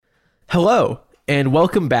Hello, and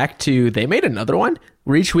welcome back to They Made Another One,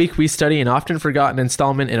 where each week we study an often forgotten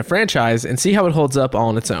installment in a franchise and see how it holds up all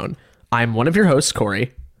on its own. I'm one of your hosts,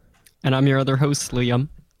 Corey. And I'm your other host, Liam.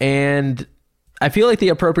 And I feel like the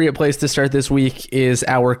appropriate place to start this week is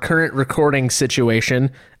our current recording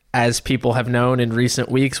situation. As people have known in recent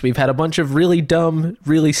weeks, we've had a bunch of really dumb,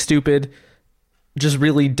 really stupid, just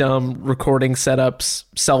really dumb recording setups,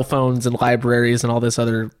 cell phones and libraries and all this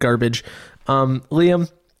other garbage.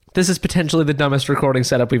 Liam, this is potentially the dumbest recording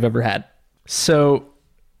setup we've ever had. So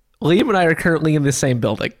Liam and I are currently in the same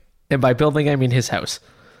building. And by building, I mean his house.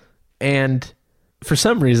 And for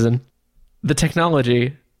some reason, the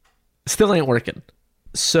technology still ain't working.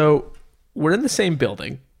 So we're in the same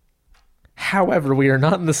building. However, we are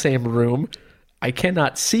not in the same room. I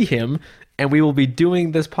cannot see him. And we will be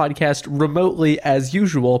doing this podcast remotely as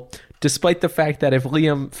usual, despite the fact that if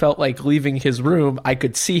Liam felt like leaving his room, I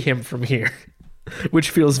could see him from here. Which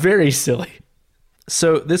feels very silly.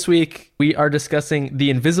 So this week we are discussing The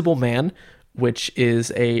Invisible Man, which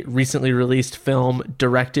is a recently released film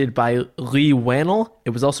directed by Leigh Whannell. It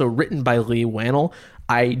was also written by Leigh Whannell.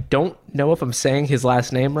 I don't know if I'm saying his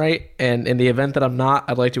last name right, and in the event that I'm not,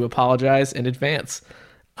 I'd like to apologize in advance.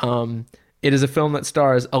 It is a film that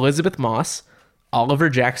stars Elizabeth Moss, Oliver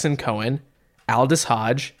Jackson Cohen, Aldous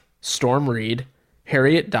Hodge, Storm Reed,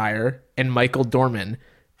 Harriet Dyer, and Michael Dorman.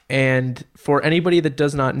 And for anybody that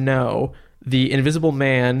does not know, The Invisible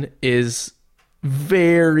Man is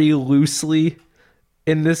very loosely,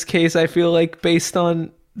 in this case, I feel like, based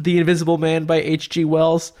on The Invisible Man by H.G.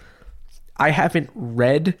 Wells. I haven't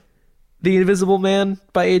read The Invisible Man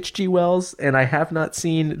by H.G. Wells, and I have not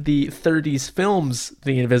seen the 30s films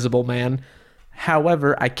The Invisible Man.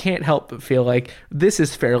 However, I can't help but feel like this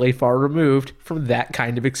is fairly far removed from that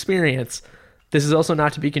kind of experience. This is also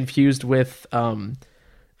not to be confused with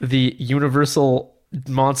the Universal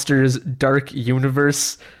Monsters Dark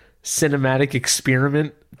Universe cinematic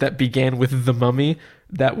experiment that began with The Mummy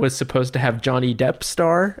that was supposed to have Johnny Depp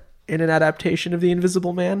star in an adaptation of The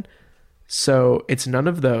Invisible Man. So it's none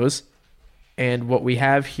of those. And what we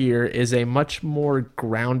have here is a much more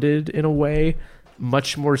grounded, in a way,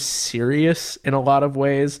 much more serious in a lot of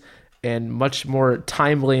ways, and much more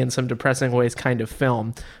timely in some depressing ways kind of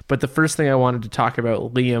film. But the first thing I wanted to talk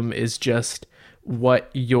about, Liam, is just what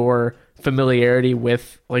your familiarity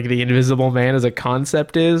with like The Invisible Man as a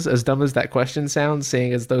concept is, as dumb as that question sounds,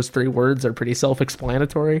 seeing as those three words are pretty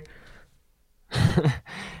self-explanatory.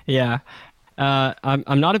 Yeah.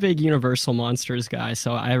 I'm not a big Universal Monsters guy,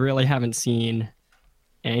 so I really haven't seen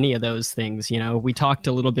any of those things. You know, we talked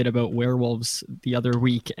a little bit about werewolves the other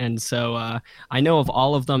week, and so I know of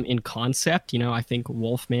all of them in concept. You know, I think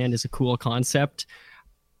Wolfman is a cool concept.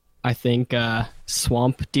 I think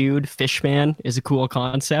Swamp Dude, Fishman is a cool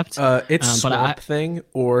concept. It's Swamp Thing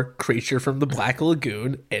or Creature from the Black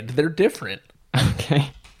Lagoon, and they're different.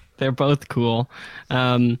 Okay, they're both cool.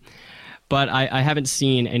 But I haven't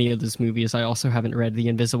seen any of those movies. I also haven't read the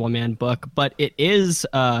Invisible Man book. But it is,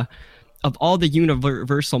 of all the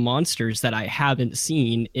Universal monsters that I haven't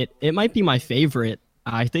seen, it might be my favorite.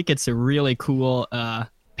 I think it's a really cool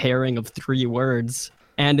pairing of three words.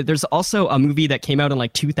 And there's also a movie that came out in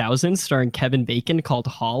like 2000 starring Kevin Bacon called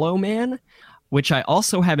Hollow Man, which I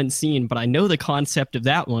also haven't seen, but I know the concept of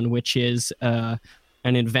that one, which is an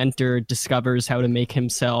inventor discovers how to make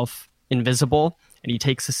himself invisible, and he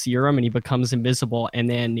takes a serum and he becomes invisible, and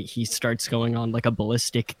then he starts going on like a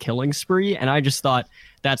ballistic killing spree. And I just thought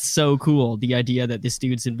that's so cool, the idea that this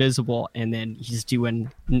dude's invisible and then he's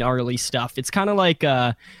doing gnarly stuff. It's kind of like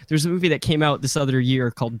there's a movie that came out this other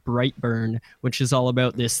year called Brightburn, which is all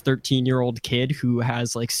about this 13-year-old kid who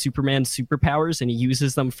has like Superman superpowers and he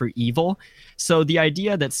uses them for evil. So the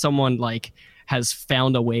idea that someone like has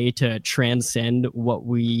found a way to transcend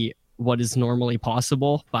what is normally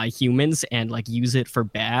possible by humans and like use it for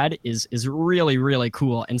bad is really, really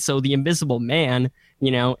cool. And so the Invisible Man, you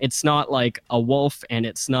know, it's not like a wolf and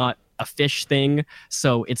it's not a fish thing.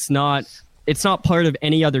 So it's not part of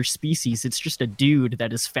any other species. It's just a dude that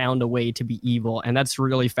has found a way to be evil. And that's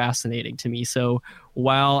really fascinating to me. So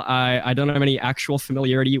while I don't have any actual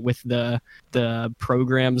familiarity with the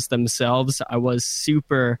programs themselves, I was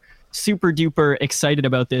super duper excited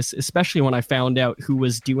about this, especially when I found out who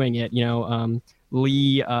was doing it. You know,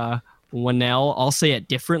 Leigh Whannell. I'll say it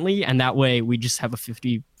differently, and that way we just have a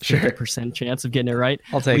 50% chance of getting it right.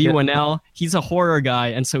 I'll take Leigh it. Whannell, he's a horror guy,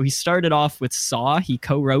 and so he started off with Saw. He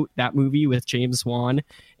co-wrote that movie with James Wan,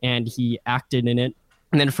 and he acted in it.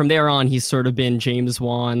 And then from there on, he's sort of been James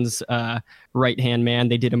Wan's right-hand man.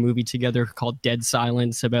 They did a movie together called Dead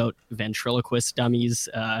Silence about ventriloquist dummies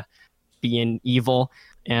being evil.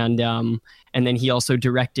 And then he also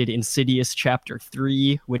directed Insidious Chapter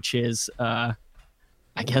 3, which is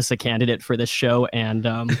I guess a candidate for this show, and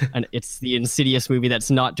it's the Insidious movie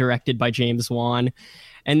that's not directed by James Wan.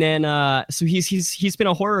 And then so he's been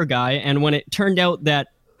a horror guy, and when it turned out that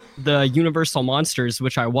the Universal monsters,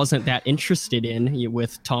 which I wasn't that interested in,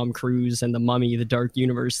 with Tom Cruise and the Mummy, the Dark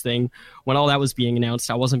Universe thing, when all that was being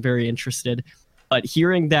announced, I wasn't very interested. But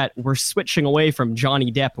hearing that we're switching away from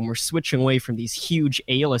Johnny Depp and we're switching away from these huge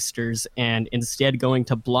A-listers and instead going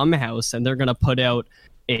to Blumhouse, and they're going to put out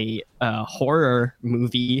a horror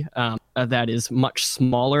movie that is much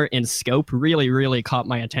smaller in scope, really, really caught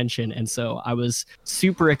my attention. And so I was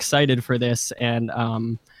super excited for this. And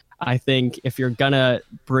I think if you're gonna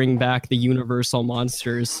bring back the Universal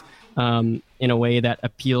monsters in a way that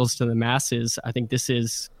appeals to the masses, I think this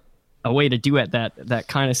is a way to do it that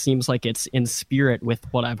kind of seems like it's in spirit with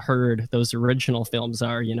what I've heard those original films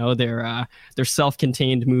are. You know, they're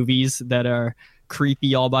self-contained movies that are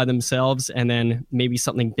creepy all by themselves, and then maybe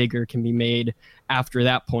something bigger can be made after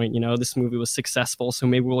that point. You know, this movie was successful, so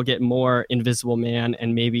maybe we'll get more Invisible Man,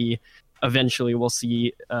 and maybe eventually we'll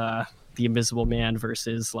see the Invisible Man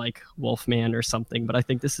versus like Wolfman or something. But I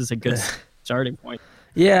think this is a good starting point.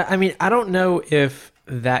 Yeah, I mean, I don't know if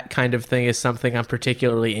that kind of thing is something I'm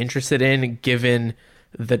particularly interested in, given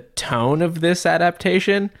the tone of this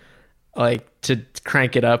adaptation. Like, to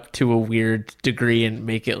crank it up to a weird degree and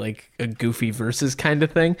make it like a Goofy versus kind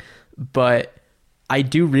of thing. But I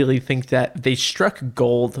do really think that they struck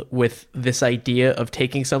gold with this idea of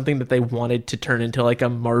taking something that they wanted to turn into like a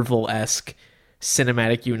Marvel-esque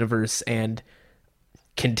cinematic universe and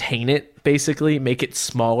contain it, basically, make it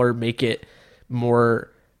smaller, make it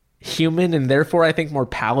more human, and therefore I think more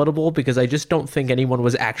palatable, because I just don't think anyone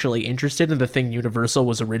was actually interested in the thing Universal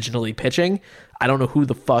was originally pitching. I don't know who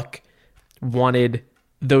the fuck wanted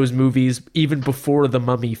those movies even before The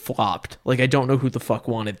Mummy flopped. Like, I don't know who the fuck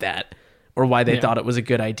wanted that or why they thought it was a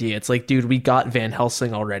good idea. It's like, dude, we got Van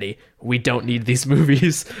Helsing already. We don't need these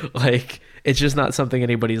movies. Like, it's just not something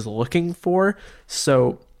anybody's looking for.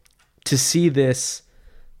 So to see this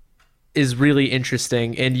is really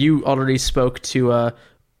interesting. And you already spoke to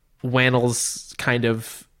Wannell's kind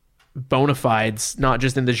of bona fides, not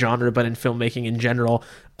just in the genre, but in filmmaking in general.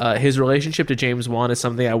 His relationship to James Wan is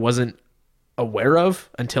something I wasn't aware of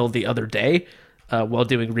until the other day while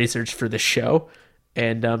doing research for this show.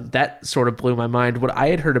 And that sort of blew my mind. What I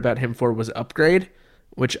had heard about him for was Upgrade,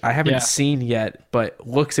 which I haven't seen yet, but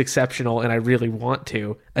looks exceptional, and I really want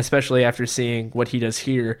to, especially after seeing what he does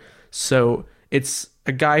here. So it's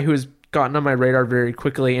a guy who has gotten on my radar very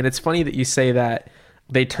quickly. And it's funny that you say that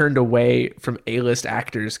they turned away from A-list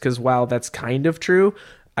actors, because while that's kind of true,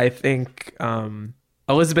 I think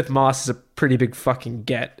Elizabeth Moss is a pretty big fucking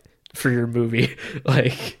get for your movie.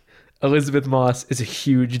 Like, Elizabeth Moss is a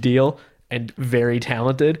huge deal and very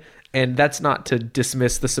talented. And that's not to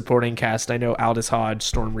dismiss the supporting cast. I know Aldous Hodge,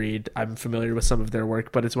 Storm Reed, I'm familiar with some of their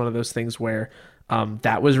work, but it's one of those things where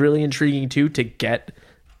that was really intriguing too, to get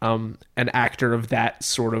an actor of that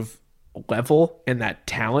sort of level and that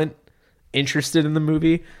talent interested in the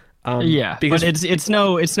movie. Because but it's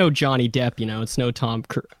no Johnny Depp, you know, it's no Tom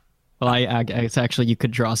Cruise. Well, it's actually, you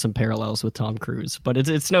could draw some parallels with Tom Cruise, but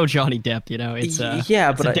it's no Johnny Depp, you know. It's a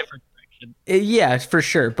different direction. Yeah, for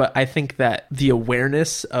sure. But I think that the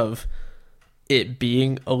awareness of it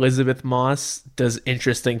being Elizabeth Moss does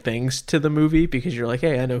interesting things to the movie, because you're like,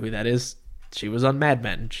 hey, I know who that is. She was on Mad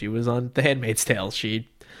Men. She was on The Handmaid's Tale. She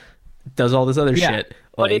does all this other shit.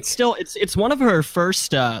 But it's still it's one of her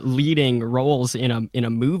first leading roles in a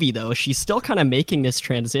movie, though. She's still kind of making this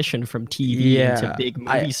transition from TV into big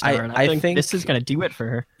movie star, and I think this is gonna do it for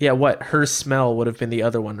her. Yeah, what Her Smell would have been the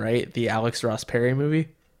other one, right? The Alex Ross Perry movie.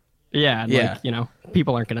 Yeah, like, you know,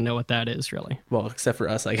 people aren't gonna know what that is, really. Well, except for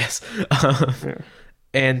us, I guess.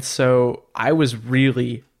 And so I was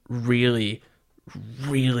really, really,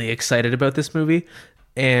 really excited about this movie,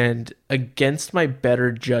 and against my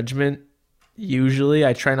better judgment, usually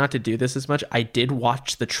I try not to do this as much, I did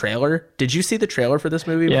watch the trailer. Did you see the trailer for this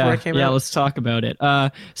movie before it came out? Yeah, let's talk about it.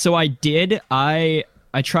 So I did. I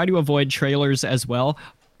try to avoid trailers as well,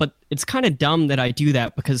 but it's kind of dumb that I do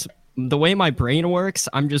that, because the way my brain works,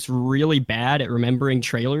 I'm just really bad at remembering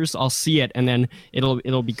trailers. I'll see it and then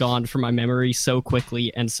it'll be gone from my memory so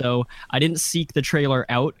quickly. And so I didn't seek the trailer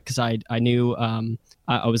out, because I knew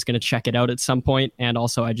I was going to check it out at some point. And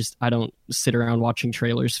also, I don't sit around watching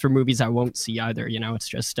trailers for movies I won't see either. You know, it's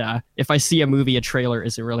just if I see a movie, a trailer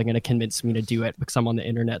isn't really going to convince me to do it because I'm on the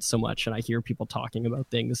internet so much and I hear people talking about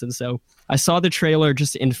things. And so I saw the trailer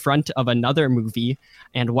just in front of another movie.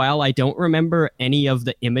 And while I don't remember any of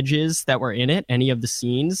the images that were in it, any of the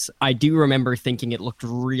scenes, I do remember thinking it looked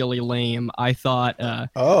really lame. I thought,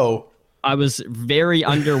 I was very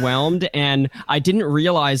underwhelmed, and I didn't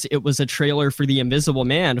realize it was a trailer for The Invisible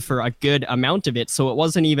Man for a good amount of it. So it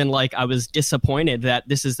wasn't even like I was disappointed that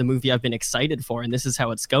this is the movie I've been excited for and this is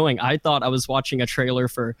how it's going. I thought I was watching a trailer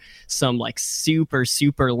for some like super,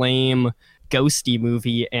 super lame ghosty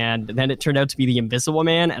movie, and then it turned out to be The Invisible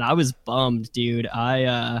Man, and I was bummed, dude.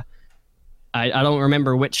 I don't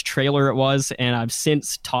remember which trailer it was, and I've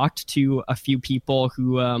since talked to a few people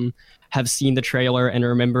who have seen the trailer and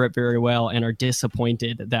remember it very well and are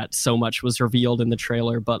disappointed that so much was revealed in the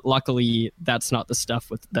trailer. But luckily, that's not the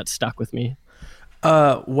stuff that stuck with me.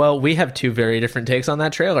 Well, we have two very different takes on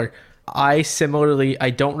that trailer. I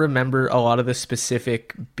don't remember a lot of the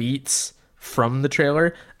specific beats from the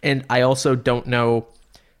trailer, and I also don't know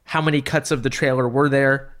how many cuts of the trailer were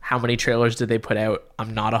there, how many trailers did they put out.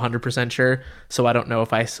 I'm not 100% sure, so I don't know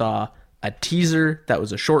if I saw a teaser that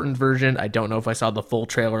was a shortened version. I don't know if I saw the full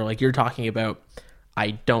trailer like you're talking about.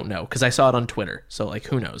 I don't know, because I saw it on Twitter, so like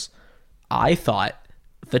who knows. I thought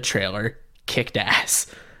the trailer kicked ass,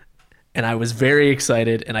 and I was very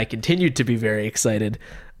excited, and I continued to be very excited.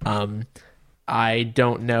 I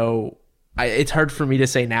don't know. It's hard for me to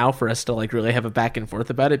say now for us to like really have a back and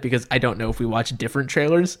forth about it, because I don't know if we watch different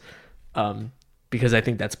trailers, because I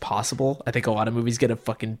think that's possible. I think a lot of movies get a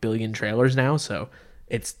fucking billion trailers now, so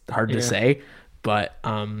it's hard to say. But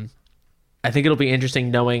I think it'll be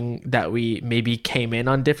interesting knowing that we maybe came in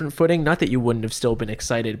on different footing. Not that you wouldn't have still been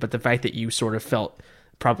excited, but the fact that you sort of felt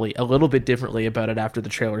probably a little bit differently about it after the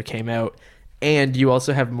trailer came out. And you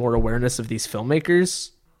also have more awareness of these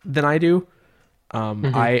filmmakers than I do.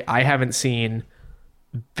 I haven't seen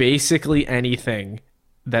basically anything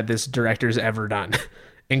that this director's ever done,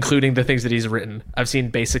 including the things that he's written. I've seen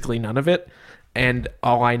basically none of it. And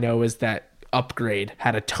all I know is that Upgrade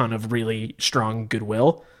had a ton of really strong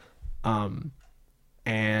goodwill, and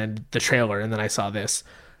the trailer, and then I saw this.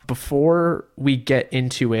 Before we get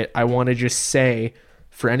into it, I want to just say,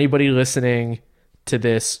 for anybody listening to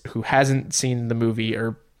this who hasn't seen the movie,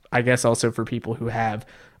 or I guess also for people who have,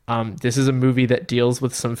 this is a movie that deals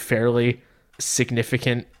with some fairly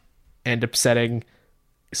significant and upsetting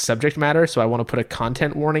subject matter, so I want to put a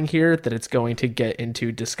content warning here that it's going to get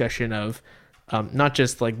into discussion of not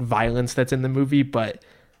just like violence that's in the movie, but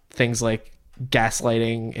things like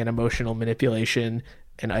gaslighting and emotional manipulation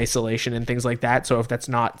and isolation and things like that. So if that's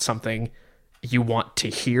not something you want to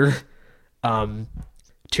hear,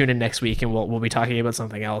 tune in next week and we'll be talking about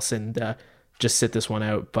something else and just sit this one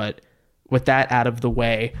out. But with that out of the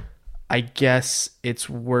way, I guess it's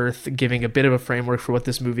worth giving a bit of a framework for what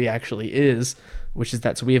this movie actually is, which is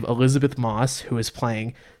that so we have Elizabeth Moss, who is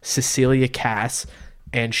playing Cecilia Cass,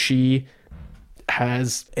 and she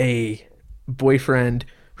has a boyfriend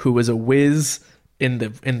who was a whiz in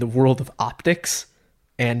the world of optics.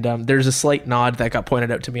 And there's a slight nod that got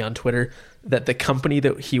pointed out to me on Twitter that the company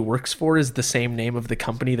that he works for is the same name of the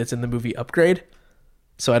company that's in the movie Upgrade.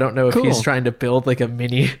 So I don't know if he's trying to build like a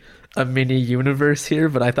mini universe here,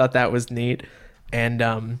 but I thought that was neat.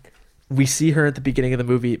 And we see her at the beginning of the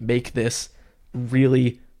movie make this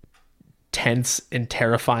really tense and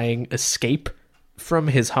terrifying escape from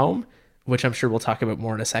his home, which I'm sure we'll talk about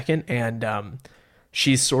more in a second. And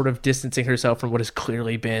she's sort of distancing herself from what has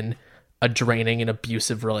clearly been a draining and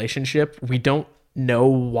abusive relationship. We don't know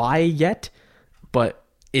why yet, but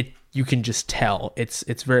you can just tell. It's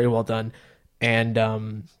very well done.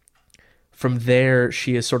 And from there,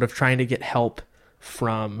 she is sort of trying to get help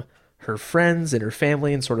from her friends and her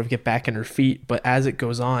family and sort of get back on her feet. But as it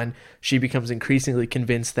goes on, she becomes increasingly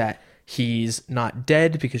convinced that he's not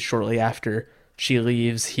dead, because shortly after she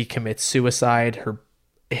leaves, he commits suicide.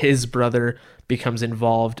 His brother becomes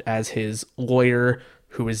involved as his lawyer,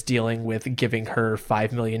 who is dealing with giving her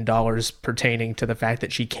 $5 million pertaining to the fact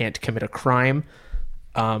that she can't commit a crime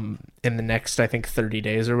in the next, I think, 30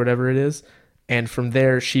 days or whatever it is. And from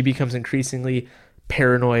there, she becomes increasingly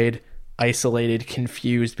paranoid, isolated,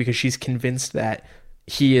 confused, because she's convinced that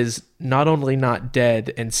he is not only not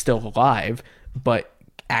dead and still alive, but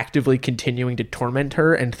actively continuing to torment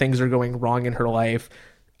her, and things are going wrong in her life.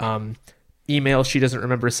 Emails she doesn't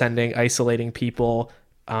remember sending, isolating people,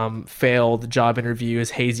 failed job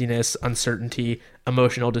interviews, haziness, uncertainty,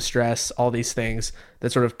 emotional distress, all these things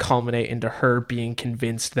that sort of culminate into her being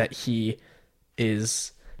convinced that he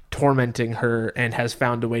is tormenting her and has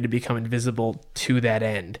found a way to become invisible to that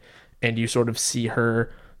end. And you sort of see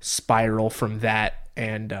her spiral from that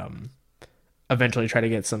and eventually try to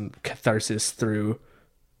get some catharsis through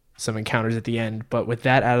some encounters at the end. But with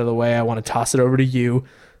that out of the way, I want to toss it over to you,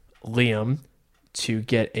 Liam, to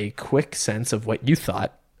get a quick sense of what you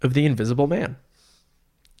thought of The Invisible Man.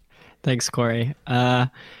 Thanks, Corey. Yeah,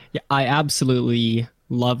 I absolutely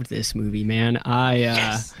loved this movie, man.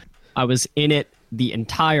 I was in it the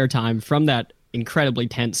entire time from that incredibly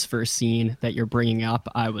tense first scene that you're bringing up.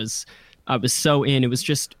 I was so in. It was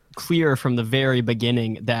just clear from the very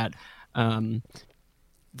beginning that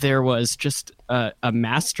there was just a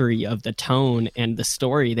mastery of the tone and the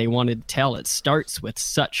story they wanted to tell. It starts with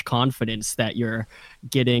such confidence that you're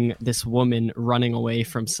getting this woman running away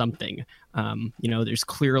from something. There's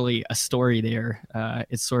clearly a story there.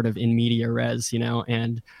 It's sort of in media res,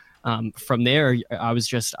 and from there, I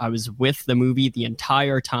was with the movie the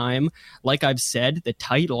entire time. Like I've said, the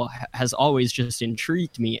title has always just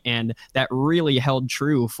intrigued me, and that really held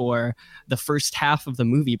true for the first half of the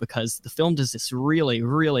movie, because the film does this really,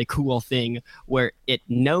 really cool thing where it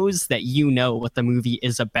knows that you know what the movie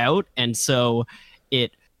is about, and so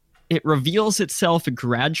it reveals itself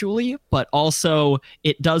gradually, but also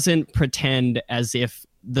it doesn't pretend as if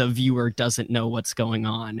the viewer doesn't know what's going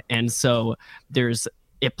on. And so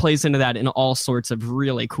it plays into that in all sorts of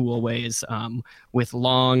really cool ways, with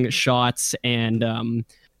long shots and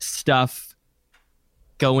stuff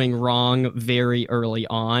going wrong very early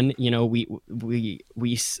on. The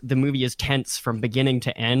movie is tense from beginning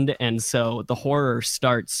to end, and so the horror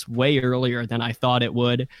starts way earlier than I thought it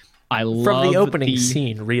would. I love from the opening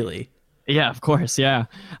scene, really. Yeah, of course. Yeah.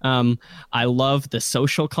 I love the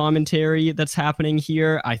social commentary that's happening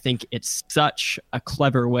here. I think it's such a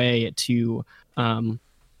clever way to,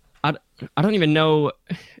 I don't even know,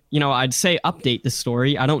 I'd say update the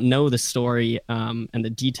story. I don't know the story and the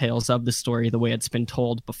details of the story the way it's been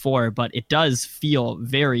told before, but it does feel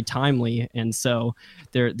very timely. And so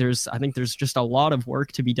I think there's just a lot of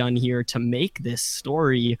work to be done here to make this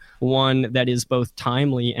story one that is both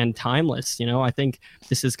timely and timeless. I think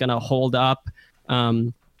this is going to hold up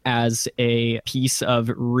as a piece of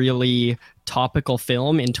really topical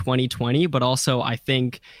film in 2020, but also I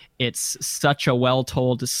think it's such a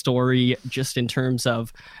well-told story just in terms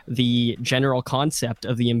of the general concept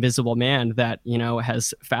of the Invisible Man that,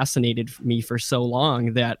 has fascinated me for so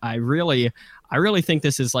long that I really think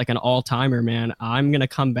this is like an all-timer, man. I'm going to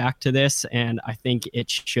come back to this, and I think it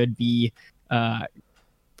should be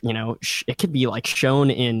it could be like shown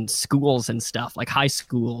in schools and stuff, like high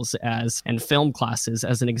schools and film classes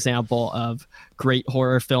as an example of great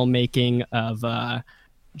horror filmmaking, of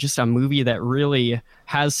just a movie that really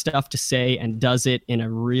has stuff to say and does it in a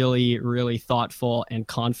really, really thoughtful and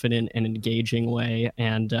confident and engaging way.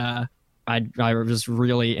 And I was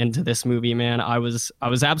really into this movie, man. I was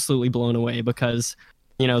absolutely blown away because,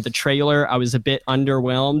 the trailer, I was a bit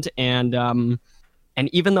underwhelmed, and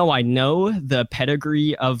even though I know the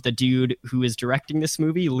pedigree of the dude who is directing this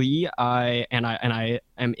movie, Lee, I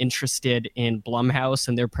am interested in Blumhouse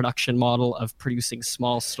and their production model of producing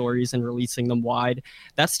small stories and releasing them wide.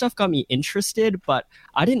 That stuff got me interested, but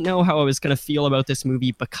I didn't know how I was going to feel about this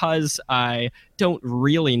movie because I don't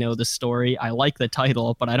really know the story. I like the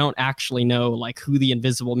title, but I don't actually know like who the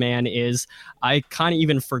Invisible Man is. I kind of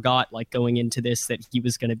even forgot like going into this that he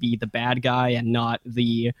was going to be the bad guy and not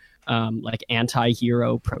the like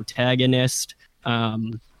anti-hero protagonist.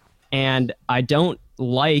 And I don't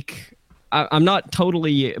like, I'm not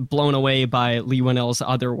totally blown away by Leigh Whannell's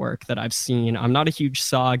other work that I've seen. I'm not a huge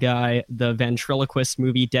Saw guy. The ventriloquist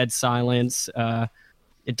movie, Dead Silence,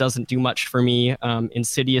 it doesn't do much for me.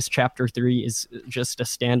 Insidious Chapter 3 is just a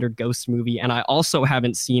standard ghost movie. And I also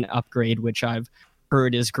haven't seen Upgrade, which I've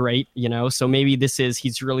heard is great, so maybe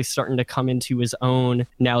he's really starting to come into his own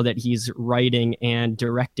now that he's writing and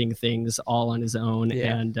directing things all on his own.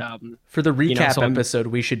 Yeah. And for the recap episode,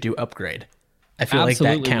 we should do Upgrade. I feel like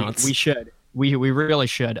that counts. We should. We really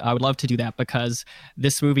should. I would love to do that because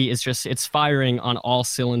this movie is it's firing on all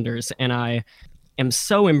cylinders, and I am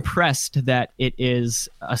so impressed that it is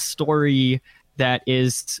a story that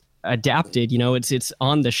is adapted. It's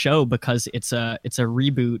on the show because it's a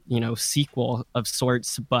reboot, sequel of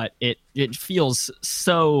sorts, but it feels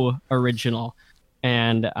so original,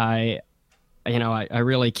 and I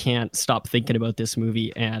really can't stop thinking about this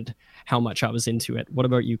movie and how much I was into it. What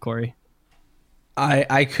about you, Corey?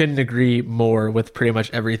 I couldn't agree more with pretty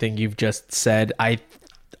much everything you've just said. I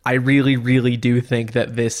really, really do think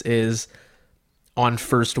that this is, on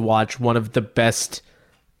first watch, one of the best,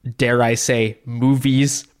 dare I say,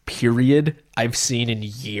 movies period I've seen in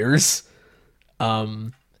years.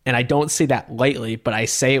 And I don't say that lightly, but I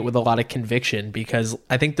say it with a lot of conviction because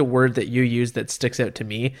I think the word that you use that sticks out to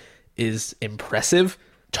me is impressive.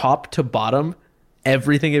 Top to bottom,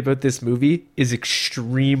 everything about this movie is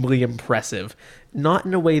extremely impressive. Not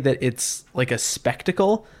in a way that it's like a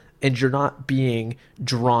spectacle and you're not being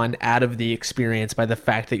drawn out of the experience by the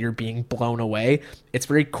fact that you're being blown away. It's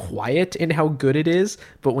very quiet in how good it is,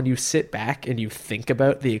 but when you sit back and you think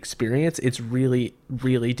about the experience, it's really,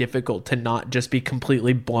 really difficult to not just be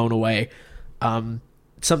completely blown away.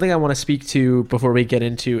 Something I want to speak to before we get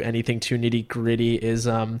into anything too nitty gritty is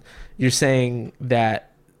you're saying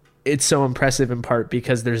that it's so impressive in part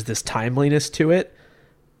because there's this timeliness to it.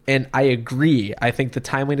 And I agree. I think the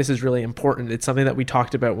timeliness is really important. It's something that we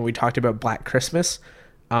talked about when we talked about Black Christmas.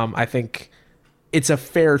 I think it's a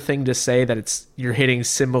fair thing to say that you're hitting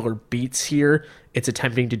similar beats here. It's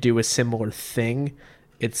attempting to do a similar thing.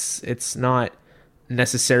 It's not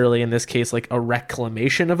necessarily in this case like a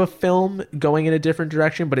reclamation of a film going in a different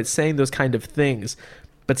direction, but it's saying those kind of things.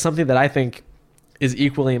 But something that I think is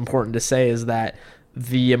equally important to say is that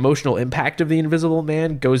the emotional impact of The Invisible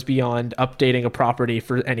Man goes beyond updating a property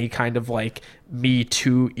for any kind of like Me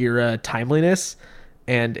Too era timeliness.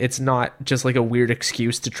 And it's not just like a weird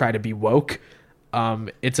excuse to try to be woke.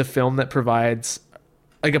 It's a film that provides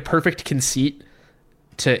like a perfect conceit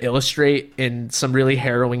to illustrate in some really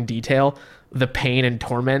harrowing detail the pain and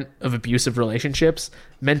torment of abusive relationships,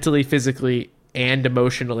 mentally, physically, and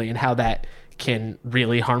emotionally, and how that can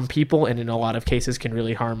really harm people, and in a lot of cases can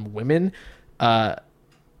really harm women.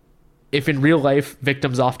 If in real life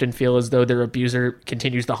victims often feel as though their abuser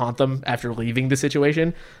continues to haunt them after leaving the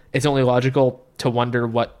situation, it's only logical to wonder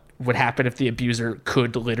what would happen if the abuser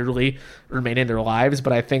could literally remain in their lives.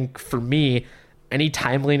 But I think for me, any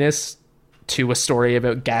timeliness to a story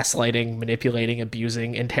about gaslighting, manipulating,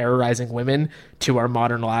 abusing, and terrorizing women to our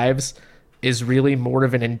modern lives is really more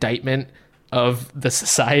of an indictment of the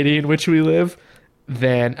society in which we live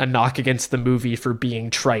than a knock against the movie for being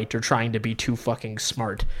trite or trying to be too fucking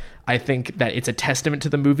smart. I think that it's a testament to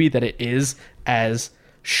the movie that it is as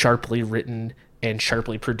sharply written and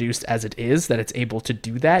sharply produced as it is, that it's able to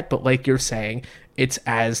do that. But like you're saying, it's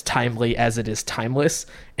as timely as it is timeless.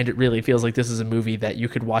 And it really feels like this is a movie that you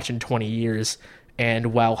could watch in 20 years.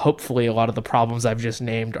 And while hopefully a lot of the problems I've just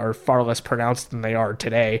named are far less pronounced than they are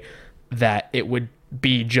today, that it would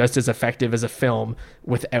be just as effective as a film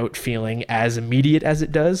without feeling as immediate as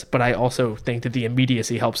it does. But I also think that the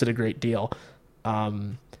immediacy helps it a great deal.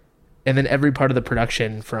 And then every part of the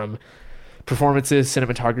production, from performances,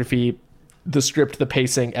 cinematography, the script, the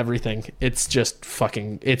pacing, everything, it's just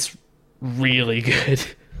it's really good.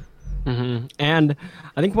 Mm-hmm. And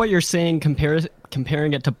I think what you're saying,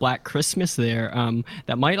 comparing it to Black Christmas there,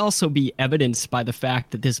 that might also be evidenced by the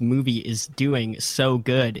fact that this movie is doing so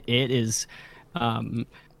good. It is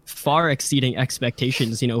far exceeding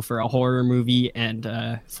expectations, for a horror movie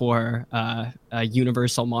and for a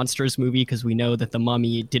Universal Monsters movie, because we know that The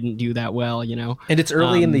Mummy didn't do that well, And it's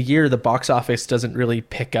early in the year. The box office doesn't really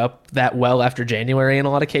pick up that well after January in a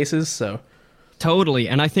lot of cases, so. Totally.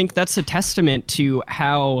 And I think that's a testament to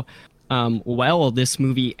how well this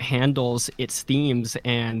movie handles its themes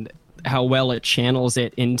and how well it channels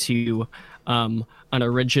it into an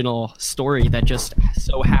original story that just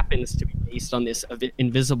so happens to be based on this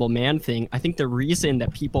Invisible Man thing. I think the reason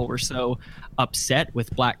that people were so upset with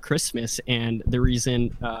Black Christmas and the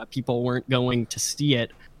reason people weren't going to see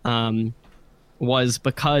it was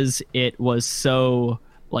because it was so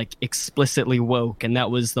like explicitly woke, and that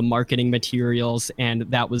was the marketing materials, and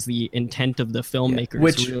that was the intent of the filmmakers.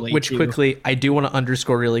 Which quickly, I do want to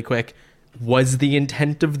underscore really quick, was the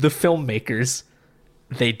intent of the filmmakers.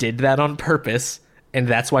 They did that on purpose, and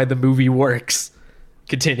that's why the movie works.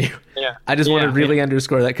 Continue. Yeah. I just want to really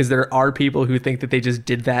underscore that, because there are people who think that they just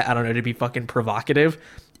did that, I don't know, to be fucking provocative.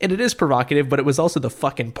 And it is provocative, but it was also the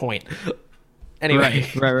fucking point. Anyway.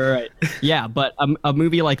 Right. Yeah, but a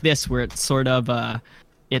movie like this, where it's sort of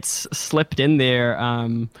it's slipped in there,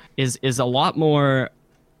 is a lot more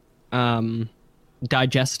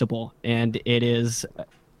digestible, and it is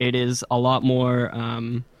a lot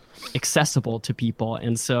more accessible to people.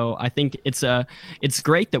 And so I think it's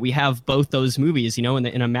great that we have both those movies.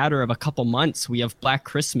 In a matter of a couple months, we have Black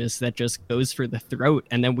Christmas that just goes for the throat,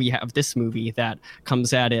 and then we have this movie that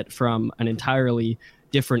comes at it from an entirely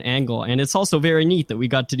different angle. And it's also very neat that we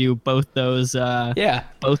got to do both those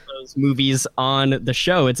movies on the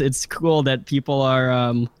show. It's cool that people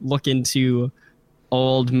are looking to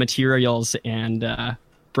old materials and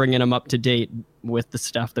bringing them up to date with the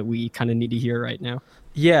stuff that we kind of need to hear right now.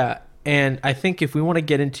 Yeah, and I think if we want to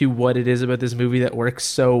get into what it is about this movie that works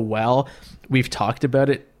so well, we've talked about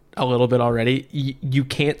it a little bit already. You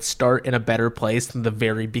can't start in a better place than the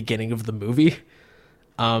very beginning of the movie.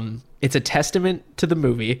 It's a testament to the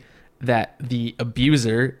movie that the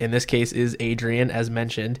abuser, in this case is Adrian, as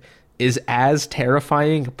mentioned, is as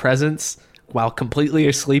terrifying a presence while completely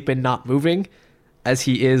asleep and not moving as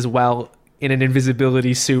he is while in an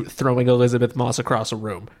invisibility suit throwing Elizabeth Moss across a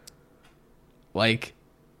room. Like,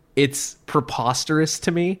 it's preposterous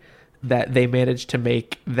to me that they managed to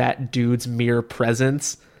make that dude's mere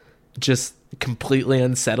presence just completely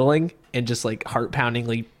unsettling and just like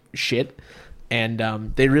heart-poundingly shit.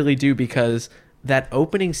 And they really do, because that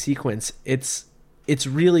opening sequence, it's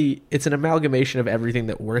an amalgamation of everything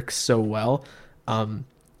that works so well.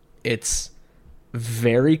 It's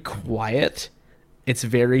very quiet, it's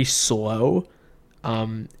very slow,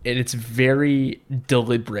 and it's very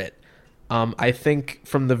deliberate. I think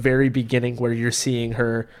from the very beginning, where you're seeing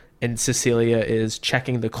her and Cecilia is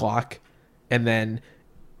checking the clock, and then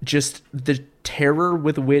just the terror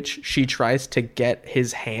with which she tries to get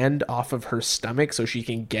his hand off of her stomach so she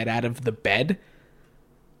can get out of the bed,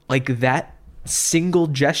 like that single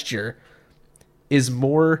gesture is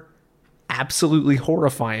more absolutely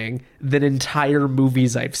horrifying than entire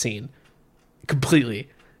movies I've seen. Completely.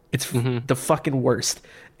 It's the fucking worst.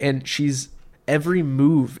 And every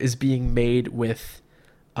move is being made with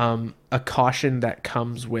a caution that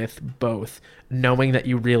comes with both knowing that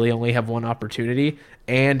you really only have one opportunity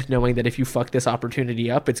and knowing that if you fuck this opportunity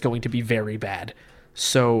up, it's going to be very bad.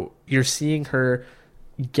 So you're seeing her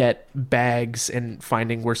get bags and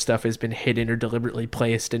finding where stuff has been hidden or deliberately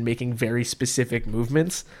placed and making very specific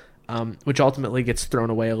movements, which ultimately gets thrown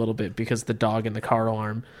away a little bit because the dog and the car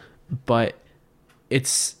alarm. But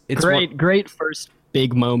it's great first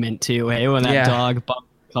big moment too. Hey, when that dog bumped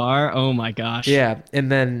the car, oh my gosh. Yeah,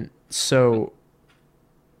 and then so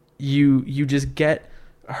you just get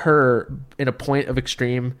her in a point of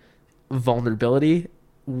extreme vulnerability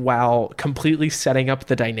while completely setting up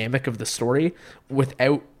the dynamic of the story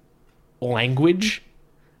without language,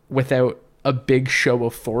 without a big show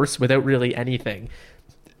of force, without really anything.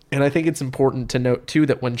 And I think it's important to note too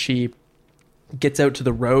that when she gets out to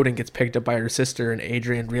the road and gets picked up by her sister and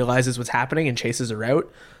Adrian realizes what's happening and chases her out,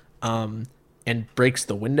 and breaks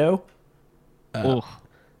the window.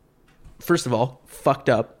 First of all, fucked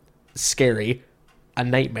up, scary, a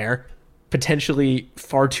nightmare, potentially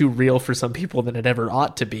far too real for some people than it ever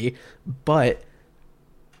ought to be. But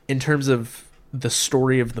in terms of the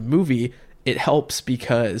story of the movie, it helps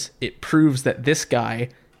because it proves that this guy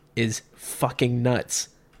is fucking nuts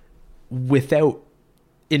without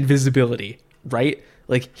invisibility, right?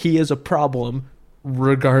 Like, he is a problem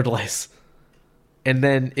regardless. And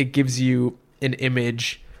then it gives you an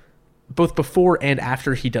image both before and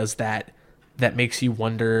after he does that makes you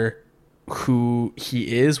wonder who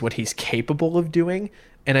he is, what he's capable of doing.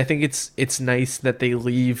 And I think it's nice that they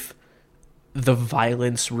leave the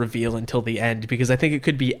violence reveal until the end, because I think it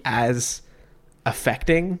could be as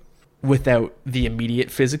affecting without the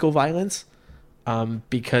immediate physical violence,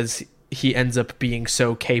 because he ends up being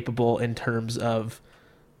so capable in terms of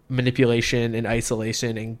manipulation and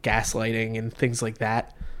isolation and gaslighting and things like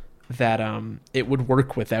that it would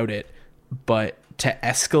work without it. But to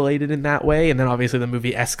escalate it in that way, and then obviously the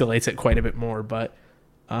movie escalates it quite a bit more, but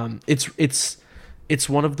it's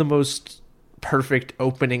one of the most perfect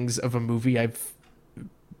openings of a movie I've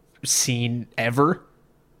seen ever.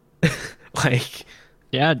 Like,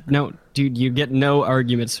 yeah, no, dude, you get no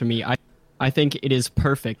arguments from me. I think it is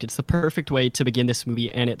perfect. It's the perfect way to begin this movie,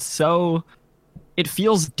 and it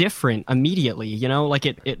feels different immediately, you know? Like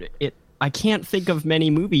it I can't think of many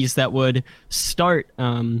movies that would start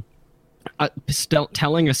telling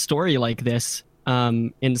a story like this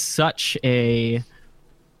in such a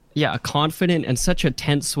confident and such a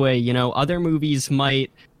tense way. You know, other movies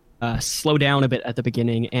might slow down a bit at the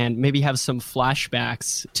beginning and maybe have some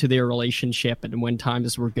flashbacks to their relationship and when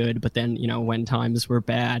times were good, but then, you know, when times were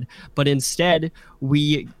bad. But instead,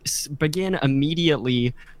 we begin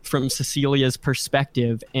immediately from Cecilia's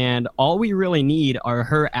perspective, and all we really need are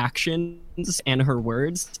her actions and her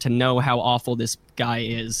words to know how awful this guy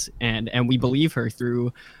is, and we believe her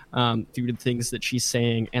through the things that she's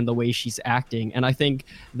saying and the way she's acting. And I think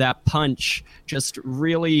that punch just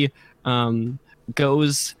really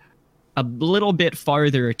goes a little bit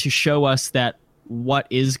farther to show us that what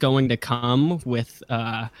is going to come with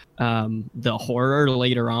the horror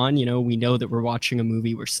later on. You know, we know that we're watching a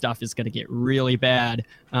movie where stuff is going to get really bad.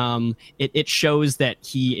 It shows that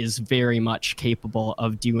he is very much capable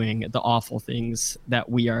of doing the awful things that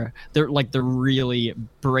they're like the really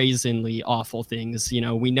brazenly awful things. You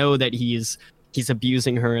know, we know that he's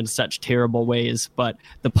abusing her in such terrible ways, but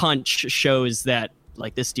the punch shows that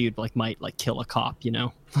like this dude like might like kill a cop, you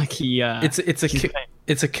know, like he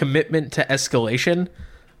it's a commitment to escalation,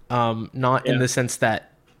 not in the sense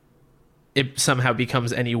that it somehow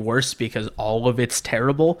becomes any worse because all of it's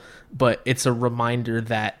terrible, but it's a reminder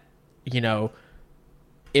that, you know,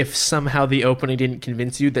 if somehow the opening didn't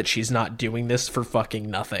convince you that she's not doing this for fucking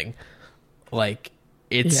nothing, like,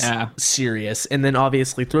 it's serious. And then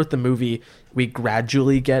obviously throughout the movie, we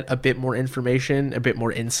gradually get a bit more information, a bit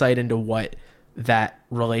more insight into what that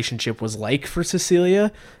relationship was like for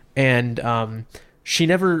Cecilia. And she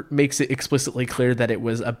never makes it explicitly clear that it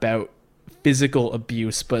was about physical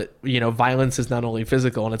abuse, but, you know, violence is not only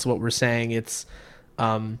physical, and it's what we're saying. It's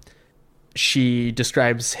she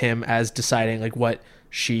describes him as deciding like what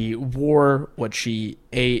she wore, what she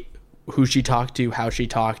ate, who she talked to, how she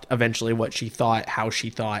talked, eventually what she thought, how she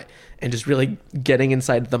thought, and just really getting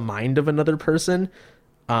inside the mind of another person,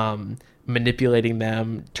 manipulating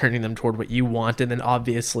them, turning them toward what you want. And then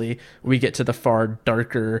obviously we get to the far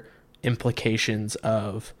darker implications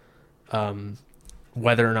of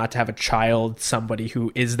whether or not to have a child, somebody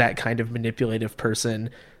who is that kind of manipulative person,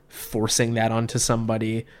 forcing that onto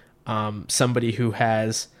somebody, somebody who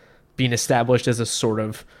has been established as a sort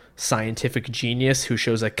of scientific genius who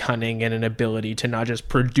shows a cunning and an ability to not just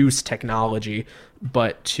produce technology,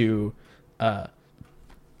 but to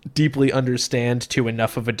deeply understand to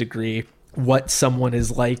enough of a degree what someone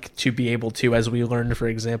is like to be able to, as we learned, for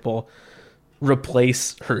example,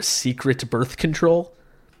 replace her secret birth control,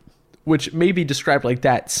 which maybe described like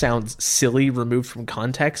that sounds silly removed from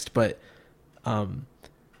context, but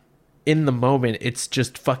in the moment it's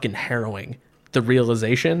just fucking harrowing, the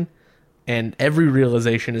realization. And every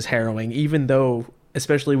realization is harrowing, even though,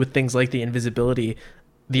 especially with things like the invisibility,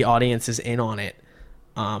 the audience is in on it.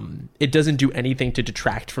 It doesn't do anything to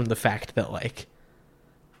detract from the fact that, like,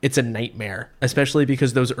 it's a nightmare, especially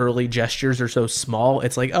because those early gestures are so small.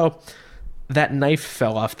 It's like, oh, that knife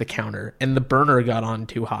fell off the counter and the burner got on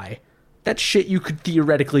too high. That's shit you could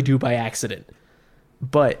theoretically do by accident.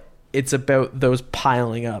 But it's about those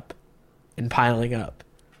piling up and piling up.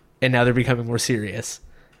 And now they're becoming more serious.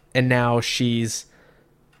 And now she's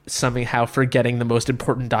somehow forgetting the most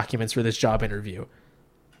important documents for this job interview.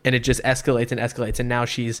 And it just escalates and escalates. And now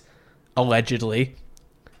she's allegedly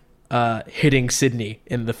hitting Sydney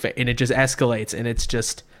in the face. And it just escalates. And it's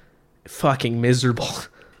just fucking miserable.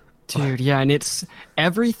 Dude, yeah. And it's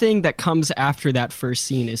everything that comes after that first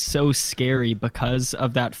scene is so scary because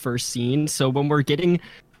of that first scene. So when we're getting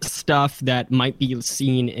stuff that might be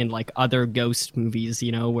seen in like other ghost movies,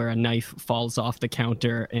 you know, where a knife falls off the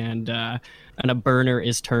counter and a burner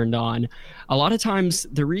is turned on. A lot of times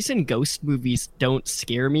the reason ghost movies don't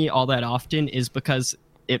scare me all that often is because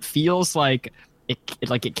it feels like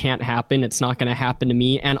it can't happen. It's not going to happen to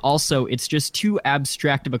me. And also it's just too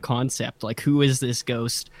abstract of a concept. Like, who is this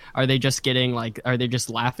ghost? Are they just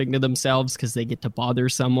laughing to themselves because they get to bother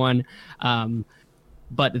someone?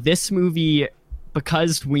 But this movie,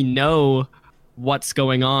 because we know what's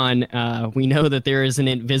going on, we know that there is an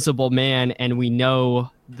invisible man, and we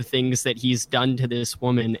know the things that he's done to this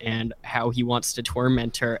woman and how he wants to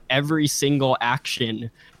torment her. Every single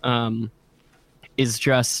action is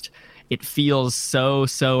just, it feels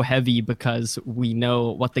so heavy because we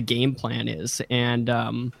know what the game plan is. And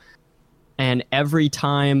every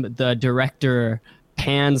time the director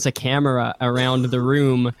pans a camera around the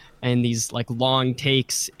room and these like long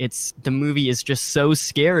takes, the movie is just so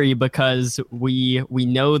scary because we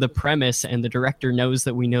know the premise and the director knows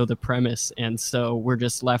that we know the premise, and so we're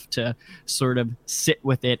just left to sort of sit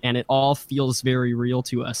with it, and it all feels very real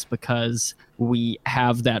to us because we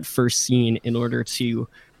have that first scene in order to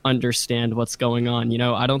understand what's going on. You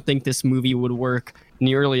know, I don't think this movie would work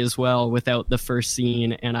nearly as well without the first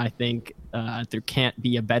scene, and I think there can't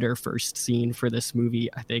be a better first scene for this movie.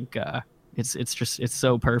 I think it's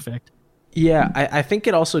so perfect. Yeah, I think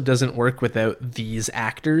it also doesn't work without these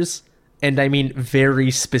actors, and I mean very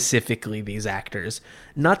specifically these actors.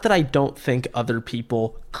 Not that I don't think other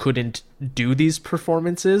people couldn't do these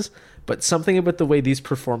performances, but something about the way these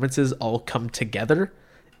performances all come together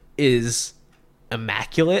is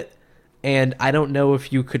immaculate. And I don't know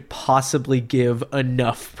if you could possibly give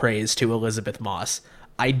enough praise to Elisabeth Moss.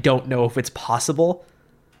 I don't know if it's possible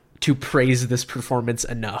to praise this performance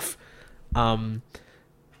enough.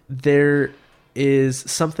 There is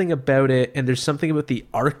something about it, and there's something about the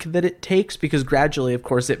arc that it takes, because gradually, of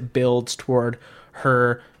course, it builds toward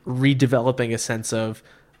her redeveloping a sense of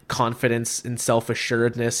confidence and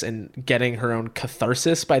self-assuredness and getting her own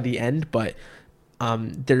catharsis by the end. But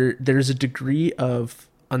there's a degree of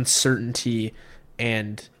uncertainty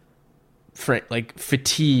and like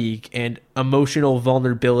fatigue and emotional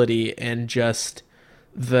vulnerability and just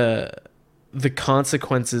the the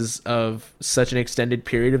consequences of such an extended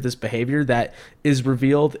period of this behavior that is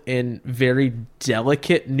revealed in very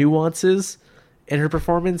delicate nuances in her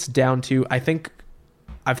performance, down to, I think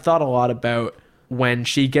I've thought a lot about when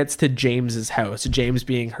she gets to James's house, James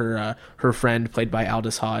being her friend played by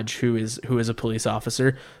Aldous Hodge, who is a police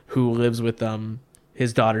officer who lives with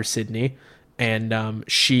his daughter Sydney, and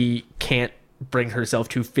she can't bring herself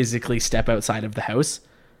to physically step outside of the house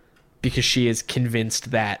because she is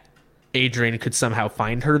convinced that Adrian could somehow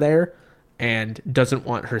find her there, and doesn't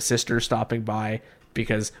want her sister stopping by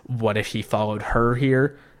because what if he followed her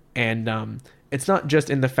here? And it's not just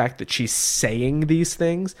in the fact that she's saying these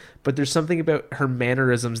things, but there's something about her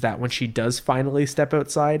mannerisms that when she does finally step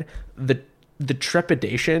outside, the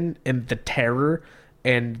trepidation and the terror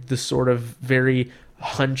and the sort of very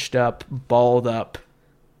hunched up, balled up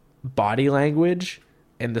body language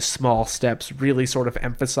and the small steps really sort of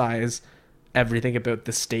emphasize everything about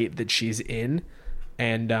the state that she's in.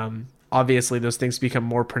 And obviously those things become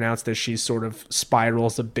more pronounced as she sort of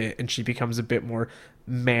spirals a bit and she becomes a bit more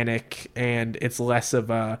manic, and it's less of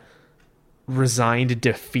a resigned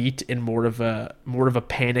defeat and more of a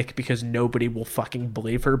panic because nobody will fucking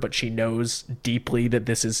believe her, but she knows deeply that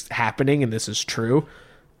this is happening and this is true.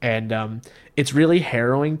 And it's really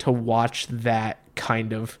harrowing to watch that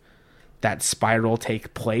spiral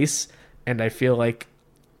take place. And I feel like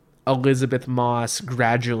Elisabeth Moss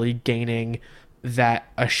gradually gaining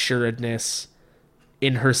that assuredness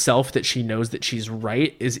in herself that she knows that she's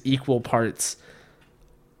right is equal parts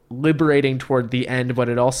liberating toward the end, but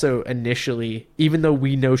it also initially, even though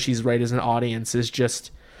we know she's right as an audience, is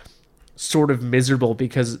just sort of miserable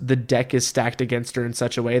because the deck is stacked against her in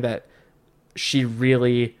such a way that she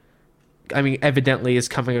really, I mean, evidently is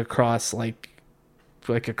coming across like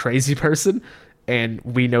a crazy person, and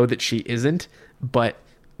we know that she isn't, but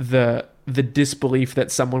the disbelief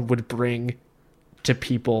that someone would bring to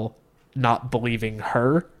people not believing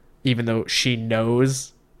her, even though she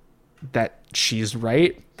knows that she's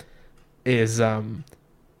right, is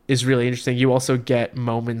really interesting. You also get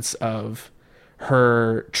moments of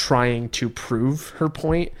her trying to prove her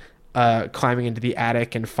point, climbing into the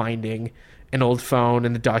attic and finding an old phone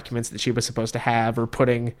and the documents that she was supposed to have, or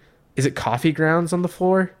putting, is it coffee grounds on the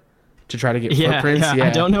floor to try to get footprints? Yeah. I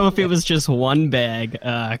don't know if it was just one bag,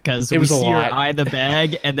 because we see her eye the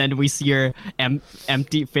bag and then we see her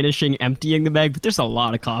emptying the bag, but there's a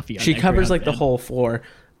lot of coffee on she covers ground, like the whole floor.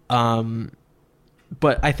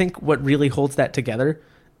 But I think what really holds that together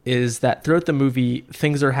is that throughout the movie,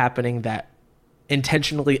 things are happening that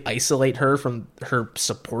intentionally isolate her from her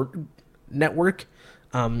support network,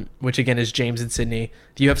 which again is James and Sydney.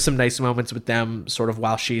 You have some nice moments with them sort of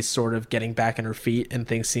while she's sort of getting back on her feet and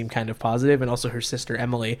things seem kind of positive, and also her sister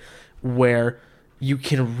Emily, where you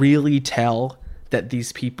can really tell that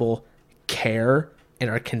these people care and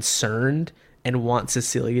are concerned and want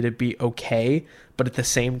Cecilia to be okay, but at the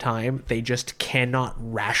same time, they just cannot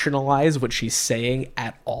rationalize what she's saying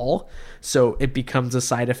at all. So it becomes a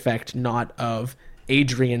side effect not of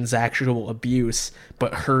Adrian's actual abuse,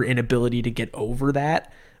 but her inability to get over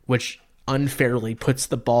that, which unfairly puts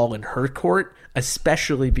the ball in her court,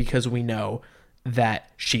 especially because we know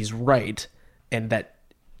that she's right and that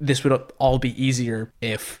this would all be easier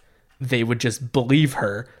if they would just believe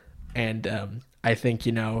her. And I think,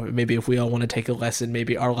 maybe if we all want to take a lesson,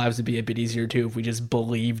 maybe our lives would be a bit easier too if we just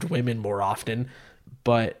believed women more often.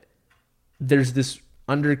 But there's this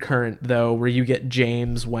undercurrent, though, where you get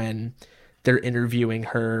James when they're interviewing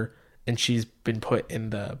her and she's been put in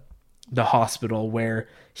the hospital, where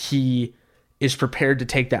he is prepared to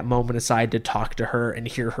take that moment aside to talk to her and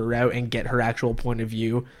hear her out and get her actual point of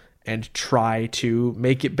view and try to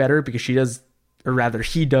make it better, because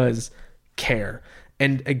he does care.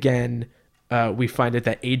 And again, we find it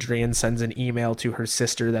that Adrian sends an email to her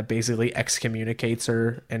sister that basically excommunicates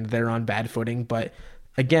her and they're on bad footing. But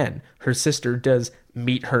again, her sister does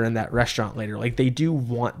meet her in that restaurant later. Like, they do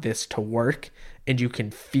want this to work, and you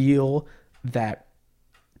can feel that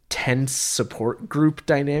tense support group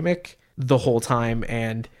dynamic the whole time.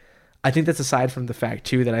 And I think that's aside from the fact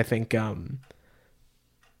too that I think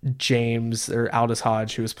James, or Aldous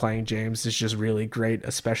Hodge, who is playing James, is just really great,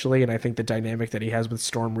 especially. And I think the dynamic that he has with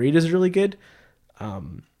Storm Reed is really good.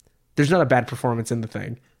 There's not a bad performance in the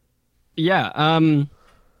thing. Yeah.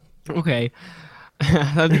 Okay.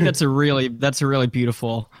 I think that's a really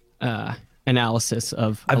beautiful analysis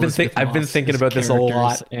of. I've been thinking about this a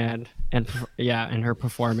lot, and her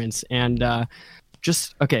performance. And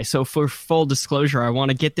just okay, so for full disclosure, I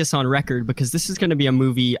want to get this on record because this is going to be a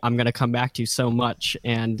movie I'm going to come back to so much,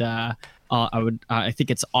 and I think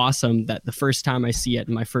it's awesome that the first time I see it,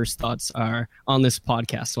 my first thoughts are on this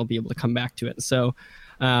podcast. I'll be able to come back to it. So,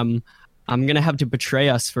 I'm going to have to betray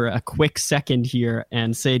us for a quick second here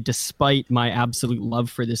and say, despite my absolute love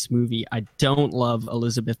for this movie, I don't love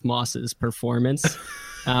Elizabeth Moss's performance.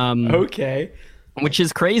 Okay. Which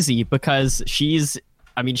is crazy because she's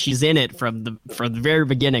in it from the very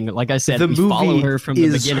beginning. Like I said, we follow her from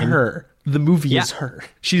the beginning. The movie is her.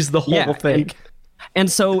 She's the whole thing.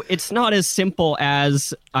 And so it's not as simple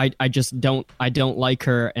as I don't like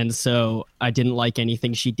her, and so I didn't like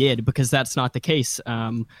anything she did, because that's not the case.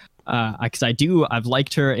 Because I've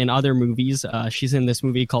liked her in other movies. She's in this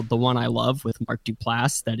movie called The One I Love with Mark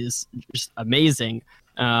Duplass that is just amazing.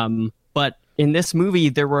 But in this movie,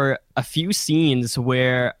 there were a few scenes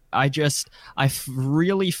where I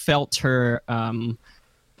really felt her.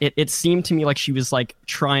 It seemed to me like she was like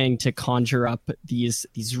trying to conjure up these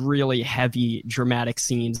really heavy dramatic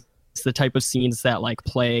scenes. It's the type of scenes that like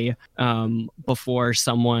play before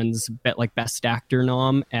someone's best actor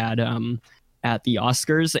nom at the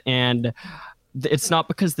Oscars, and it's not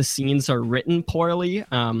because the scenes are written poorly.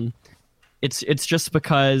 It's just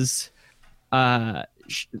because I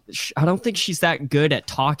don't think she's that good at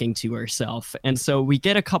talking to herself. And so we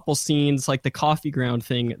get a couple scenes like the coffee ground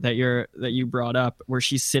thing that you brought up, where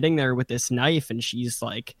she's sitting there with this knife and she's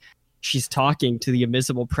talking to the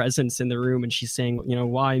invisible presence in the room, and she's saying,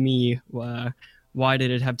 why me? Why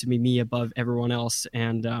did it have to be me above everyone else?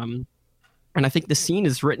 And I think the scene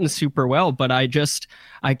is written super well, but I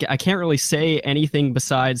can't really say anything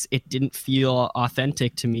besides it didn't feel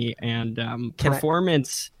authentic to me. And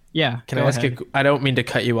performance. Yeah. Can I ask you? I don't mean to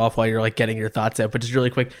cut you off while you're like getting your thoughts out, but just really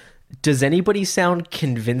quick, does anybody sound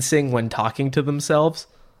convincing when talking to themselves?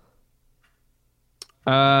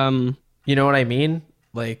 You know what I mean?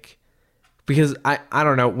 Like, because I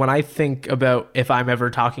don't know, when I think about if I'm ever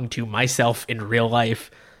talking to myself in real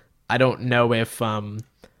life, I don't know if I've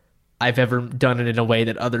ever done it in a way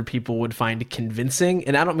that other people would find convincing.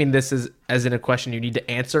 And I don't mean this as in a question you need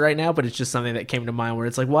to answer right now, but it's just something that came to mind where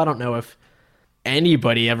it's like, well, I don't know if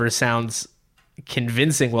anybody ever sounds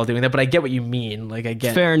convincing while doing that, but I get what you mean. Like, I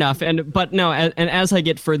get. Fair enough. But as I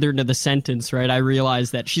get further into the sentence, right, I realize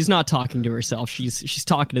that she's not talking to herself. She's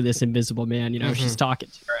talking to this invisible man, she's talking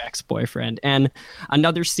to her ex-boyfriend. And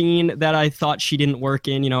another scene that I thought she didn't work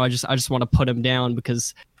in, I just want to put him down,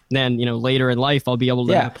 because then later in life I'll be able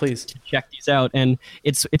to check these out. And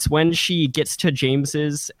it's when she gets to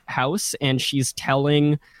James's house and she's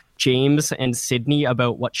telling James and Sydney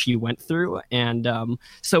about what she went through, and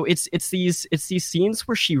so it's these scenes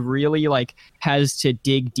where she really like has to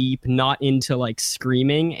dig deep, not into like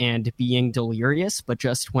screaming and being delirious, but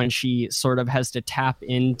just when she sort of has to tap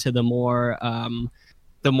into the more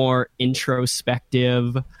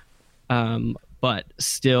introspective but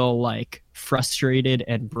still like frustrated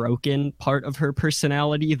and broken part of her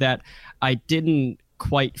personality that I didn't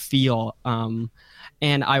quite feel.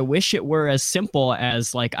 And I wish it were as simple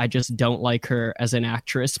as like, I just don't like her as an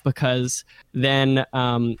actress, because then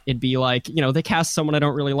it'd be like, they cast someone I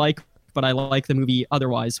don't really like, but I like the movie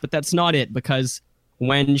otherwise. But that's not it, because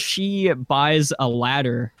when she buys a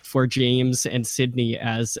ladder for James and Sydney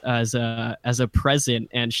as a present,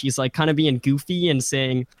 and she's like kind of being goofy and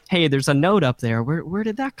saying, "Hey, there's a note up there. Where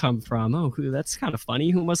did that come from? Oh, that's kind of funny.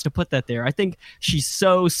 Who must have put that there?" I think she's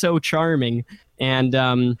so charming.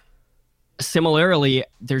 And similarly,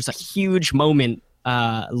 there's a huge moment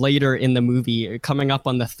later in the movie, coming up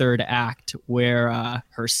on the third act, where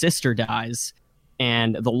her sister dies,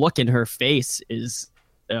 and the look in her face is.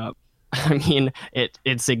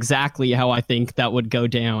 It's exactly how I think that would go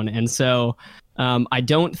down. And so I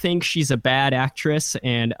don't think she's a bad actress,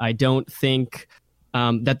 and I don't think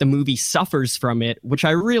that the movie suffers from it, which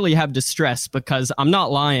I really have to stress, because I'm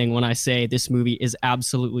not lying when I say this movie is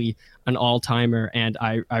absolutely an all-timer, and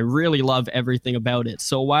I really love everything about it.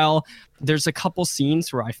 So while there's a couple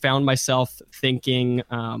scenes where I found myself thinking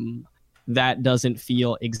that doesn't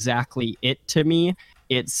feel exactly it to me,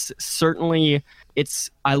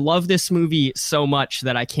 I love this movie so much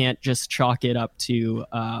that I can't just chalk it up to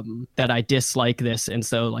that I dislike this, and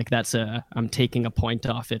so like I'm taking a point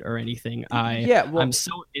off it or anything. I'm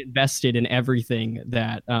so invested in everything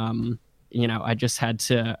that I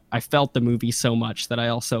felt the movie so much that I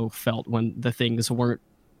also felt when the things weren't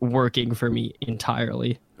working for me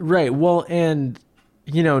entirely. Right. Well, and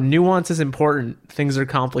nuance is important. Things are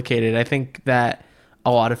complicated. I think that a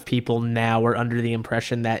lot of people now are under the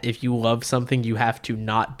impression that if you love something, you have to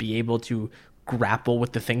not be able to grapple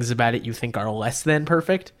with the things about it you think are less than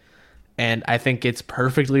perfect. And I think it's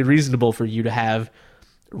perfectly reasonable for you to have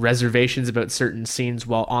reservations about certain scenes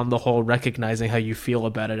while on the whole recognizing how you feel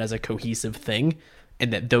about it as a cohesive thing,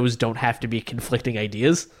 and that those don't have to be conflicting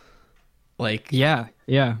ideas. Like, Yeah,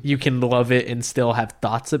 yeah. you can love it and still have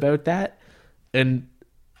thoughts about that. And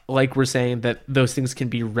like we're saying, that those things can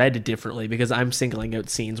be read differently, because I'm singling out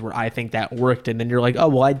scenes where I think that worked, and then you're like, oh,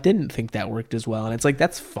 well, I didn't think that worked as well. And it's like,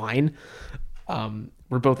 that's fine.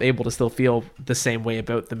 We're both able to still feel the same way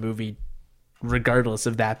about the movie, regardless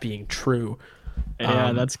of that being true.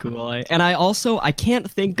 Yeah, that's cool. I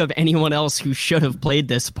can't think of anyone else who should have played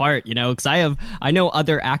this part, because I know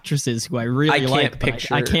other actresses who I really like,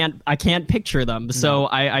 but I can't picture them. So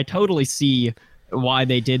I totally see why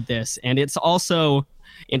they did this, and it's also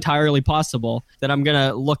entirely possible that I'm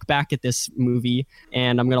gonna look back at this movie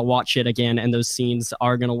and I'm gonna watch it again, and those scenes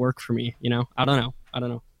are gonna work for me. I don't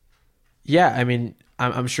know. Yeah, I mean,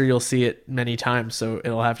 I'm sure you'll see it many times, so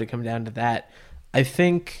it'll have to come down to that. I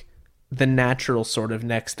think the natural sort of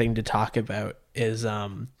next thing to talk about is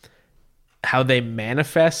how they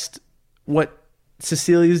manifest what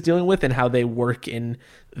Cecilia's dealing with, and how they work in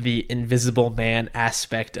the Invisible Man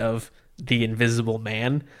aspect of the Invisible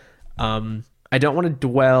Man. I don't want to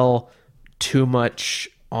dwell too much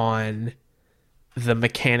on the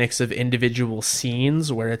mechanics of individual scenes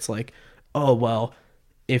where it's like, oh, well,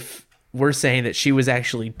 if we're saying that she was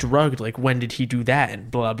actually drugged, like, when did he do that, and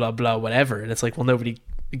blah, blah, blah, whatever. And it's like, well, nobody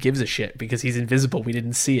gives a shit because he's invisible. We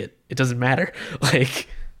didn't see it. It doesn't matter. Like,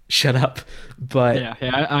 shut up. But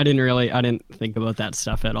yeah, I didn't think about that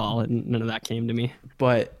stuff at all, and none of that came to me.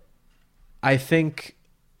 But I think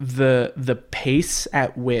the pace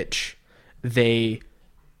at which they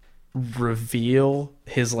reveal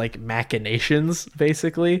his like machinations,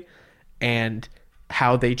 basically, and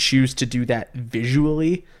how they choose to do that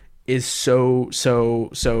visually is so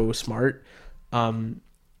smart.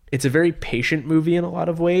 It's a very patient movie in a lot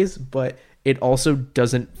of ways, but it also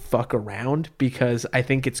doesn't fuck around, because I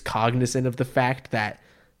think it's cognizant of the fact that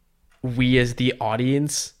we as the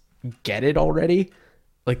audience get it already.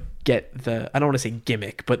 Like, get the, I don't want to say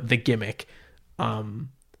gimmick, but the gimmick.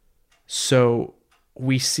 So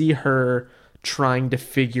we see her trying to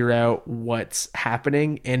figure out what's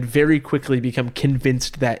happening and very quickly become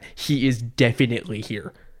convinced that he is definitely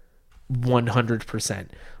here. 100%.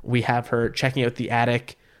 We have her checking out the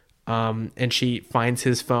attic, and she finds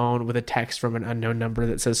his phone with a text from an unknown number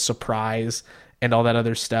that says surprise and all that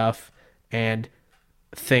other stuff. And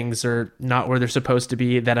things are not where they're supposed to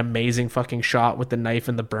be. That amazing fucking shot with the knife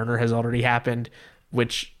and the burner has already happened,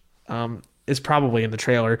 which is probably in the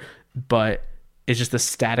trailer, but it's just a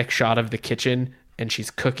static shot of the kitchen, and she's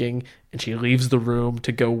cooking, and she leaves the room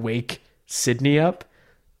to go wake Sydney up,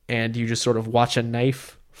 and you just sort of watch a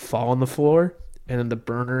knife fall on the floor, and then the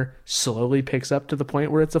burner slowly picks up to the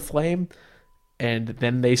point where it's a flame, and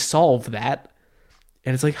then they solve that,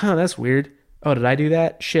 and it's like, huh, that's weird. Oh, did I do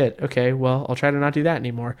that? Shit. Okay, well, I'll try to not do that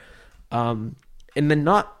anymore. And then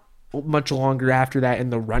not much longer after that,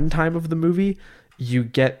 in the runtime of the movie, you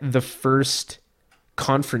get the first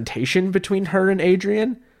confrontation between her and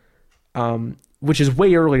Adrian, which is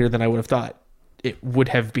way earlier than I would have thought it would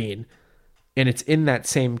have been. And it's in that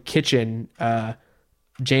same kitchen.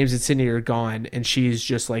 James and Sydney are gone, and she's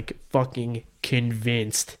just like fucking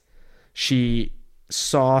convinced. She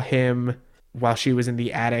saw him while she was in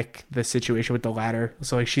the attic, the situation with the ladder.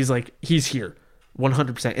 So like, she's like, he's here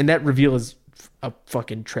 100%. And that reveal is a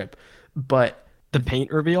fucking trip. But the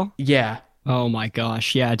paint reveal? Yeah. Oh my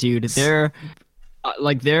gosh. Yeah, dude.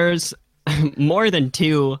 There's more than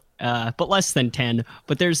 2, but less than 10.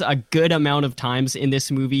 But there's a good amount of times in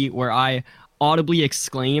this movie where I audibly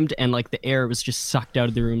exclaimed, and like the air was just sucked out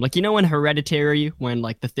of the room. Like, in Hereditary, when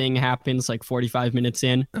like the thing happens like 45 minutes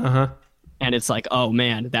in. Uh-huh. And it's like, oh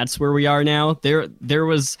man, that's where we are now. There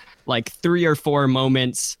was like 3 or 4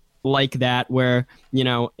 moments like that where,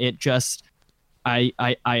 it just,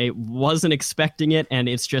 I wasn't expecting it, and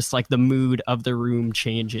it's just like the mood of the room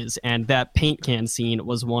changes, and that paint can scene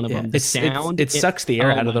was one of them. The sound, it sucks the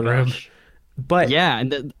air out of the room. But yeah,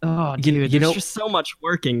 and there's just so much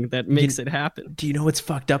working that makes it happen. Do you know what's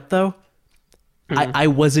fucked up though? I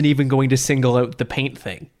wasn't even going to single out the paint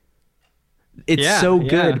thing. It's so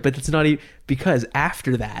good, but it's not even, because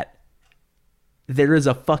after that, there is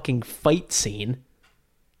a fucking fight scene,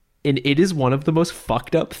 and it is one of the most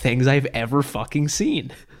fucked up things I've ever fucking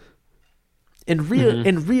seen. And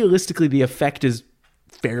realistically, the effect is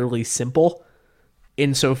fairly simple,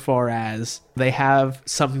 insofar as they have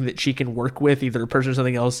something that she can work with, either a person or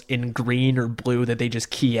something else, in green or blue that they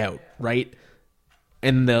just key out, right?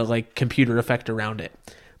 And the like computer effect around it.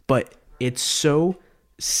 But it's so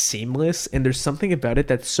seamless, and there's something about it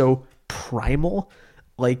that's so primal.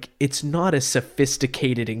 Like, it's not a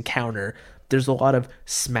sophisticated encounter. There's a lot of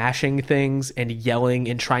smashing things and yelling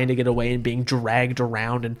and trying to get away and being dragged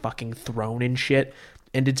around and fucking thrown and shit.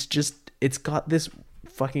 And it's got this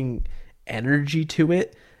fucking energy to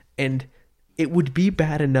it. And it would be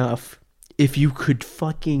bad enough if you could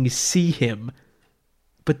fucking see him.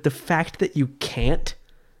 But the fact that you can't,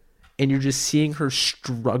 and you're just seeing her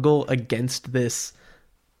struggle against this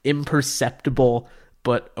imperceptible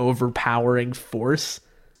but overpowering force.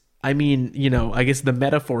 I mean, I guess the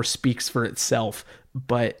metaphor speaks for itself,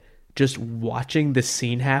 but just watching the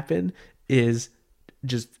scene happen is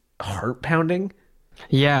just heart pounding.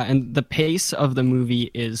 Yeah, and the pace of the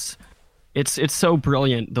movie is it's so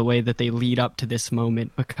brilliant the way that they lead up to this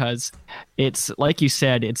moment, because it's like you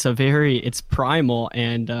said, it's primal,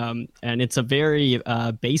 and it's a very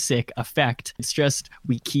basic effect. It's just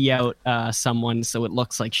we key out someone so it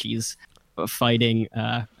looks like she's fighting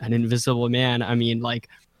an invisible man. I mean, like,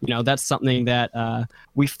 that's something that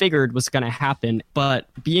we figured was going to happen, but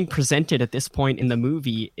being presented at this point in the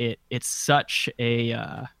movie, it's such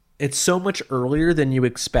a it's so much earlier than you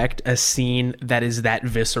expect a scene that is that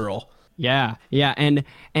visceral. Yeah, and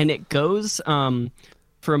it goes from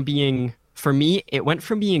being, for me, it went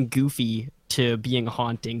from being goofy to being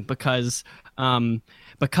haunting, because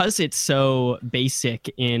it's so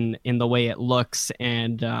basic in the way it looks,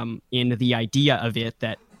 and in the idea of it,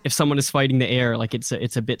 that if someone is fighting the air, like it's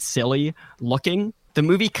a bit silly looking. The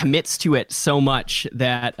movie commits to it so much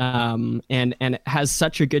that and it has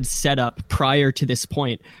such a good setup prior to this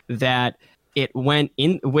point that it went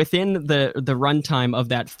in within the runtime of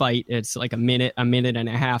that fight. It's like a minute and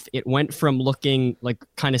a half. It went from looking like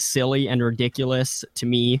kind of silly and ridiculous to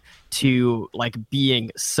me to like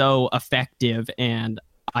being so effective, and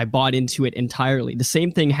I bought into it entirely. The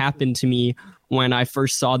same thing happened to me when I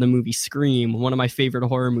first saw the movie Scream, one of my favorite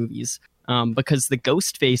horror movies, because the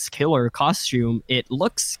Ghostface killer costume, it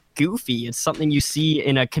looks goofy. It's something you see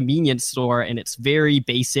in a convenience store, and it's very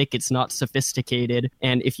basic. It's not sophisticated.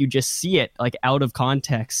 And if you just see it like out of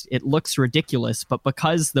context, it looks ridiculous. But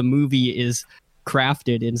because the movie is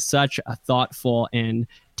crafted in such a thoughtful and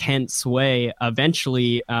tense way,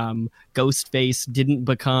 eventually Ghostface didn't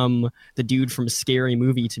become the dude from Scary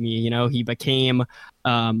Movie to me. He became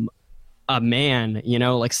a man,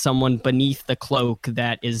 like someone beneath the cloak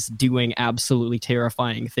that is doing absolutely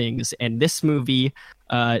terrifying things. And this movie,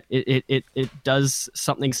 it does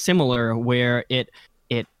something similar, where it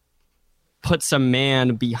puts a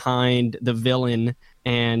man behind the villain,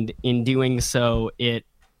 and in doing so, it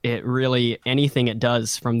really, anything it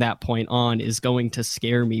does from that point on is going to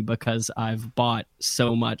scare me, because I've bought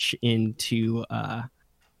so much into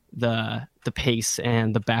the pace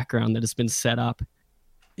and the background that has been set up.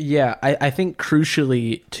 Yeah, I think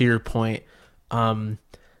crucially to your point,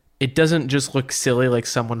 it doesn't just look silly like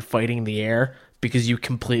someone fighting the air, because you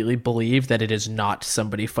completely believe that it is not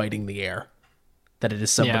somebody fighting the air, that it is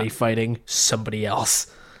somebody fighting somebody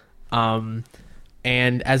else. And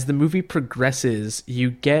as the movie progresses, you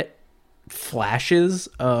get flashes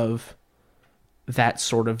of that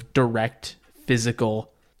sort of direct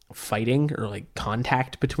physical fighting or like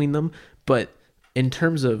contact between them. But in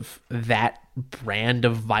terms of that brand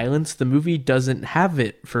of violence, the movie doesn't have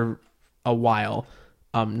it for a while.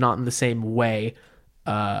 Not in the same way.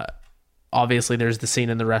 Obviously, there's the scene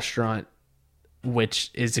in the restaurant,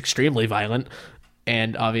 which is extremely violent.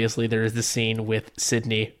 And obviously, there is the scene with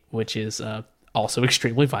Sydney, which is also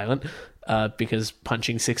extremely violent, because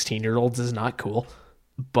punching 16-year-olds is not cool.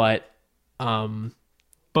 But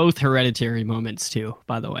both Hereditary moments too,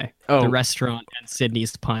 by the way. The restaurant and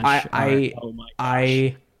Sydney's punch. Oh my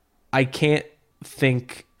gosh. I can't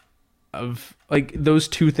think of, like, those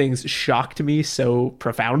two things shocked me so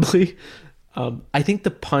profoundly. I think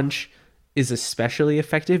the punch is especially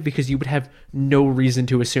effective because you would have no reason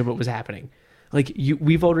to assume it was happening. Like,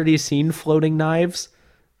 we've already seen floating knives,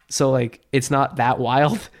 so like it's not that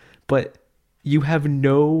wild, but you have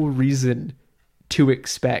no reason to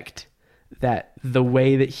expect that the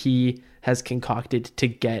way that he has concocted to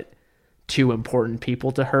get two important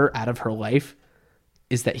people to her out of her life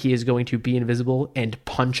is that he is going to be invisible and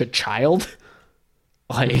punch a child.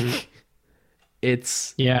 Like,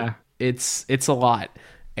 it's a lot.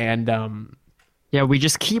 And yeah, we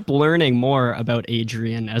just keep learning more about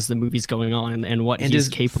Adrian as the movie's going on, and what he's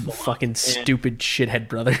capable fucking stupid shithead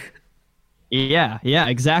brother. Yeah,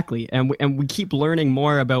 exactly. And we keep learning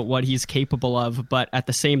more about what he's capable of, but at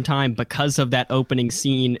the same time, because of that opening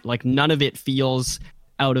scene, like, none of it feels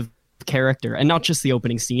out of character. And not just the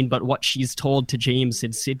opening scene, but what she's told to James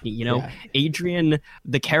and Sydney. Adrian,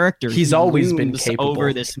 the character, he's always been capable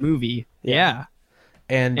over this movie. Yeah.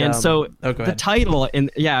 And so go the ahead. title,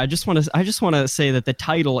 and yeah, I just want to say that the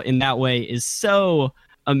title in that way is so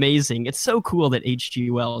amazing. It's so cool that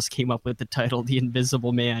H.G. Wells came up with the title The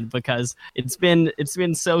Invisible Man, because it's been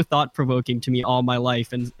so thought-provoking to me all my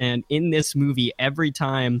life. And in this movie, every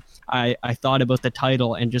time I thought about the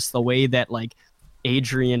title and just the way that like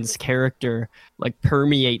Adrian's character like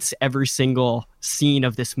permeates every single scene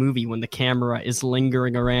of this movie when the camera is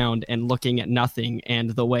lingering around and looking at nothing,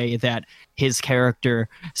 and the way that his character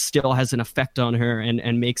still has an effect on her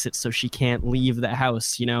and makes it so she can't leave the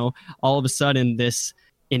house, you know, all of a sudden this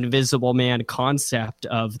invisible man concept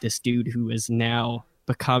of this dude who is now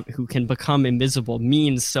who can become invisible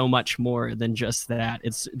means so much more than just that.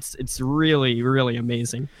 It's really, really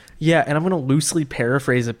amazing. Yeah, and I'm going to loosely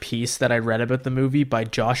paraphrase a piece that I read about the movie by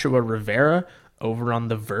Joshua Rivera over on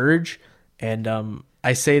The Verge, and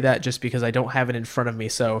I say that just because I don't have it in front of me.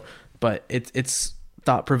 But it's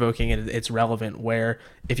thought provoking and it's relevant. Where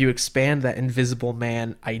if you expand that Invisible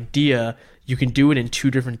Man idea, you can do it in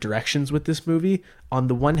two different directions with this movie. On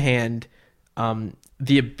the one hand,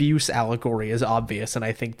 the abuse allegory is obvious, and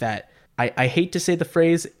I think that I hate to say the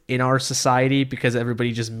phrase in our society because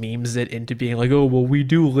everybody just memes it into being like, oh, well, we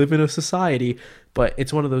do live in a society, but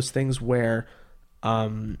it's one of those things where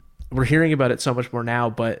we're hearing about it so much more now,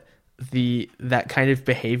 but that kind of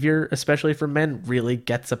behavior, especially for men, really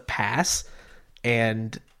gets a pass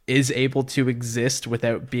and is able to exist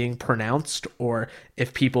without being pronounced, or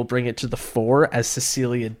if people bring it to the fore, as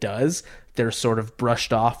Cecilia does, they're sort of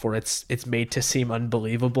brushed off, or it's made to seem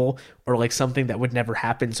unbelievable, or like something that would never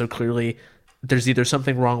happen. So clearly there's either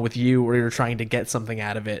something wrong with you or you're trying to get something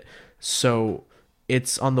out of it. So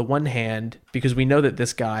it's, on the one hand, because we know that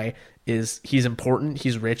this guy he's important,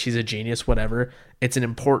 he's rich, he's a genius, whatever. It's an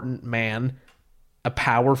important man, a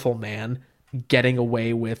powerful man, getting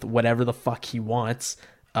away with whatever the fuck he wants,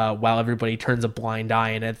 while everybody turns a blind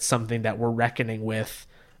eye, and it's something that we're reckoning with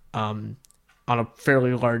on a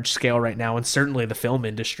fairly large scale right now, and certainly the film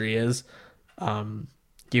industry is.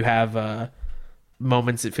 You have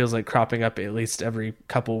moments, it feels like, cropping up at least every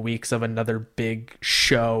couple weeks of another big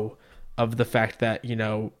show of the fact that, you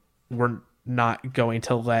know, we're not going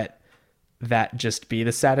to let that just be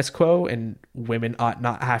the status quo, and women ought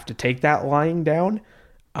not have to take that lying down.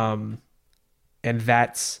 And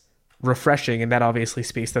that's refreshing, and that obviously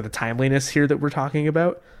speaks to the timeliness here that we're talking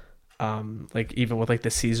about. Like even with like the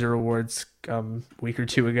Caesar Awards week or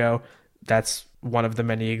two ago, that's one of the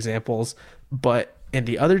many examples. But in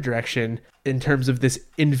the other direction, in terms of this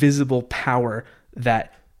invisible power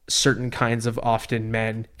that certain kinds of often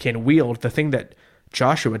men can wield, the thing that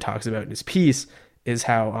Joshua talks about in his piece is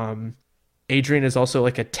how Adrian is also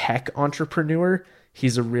like a tech entrepreneur.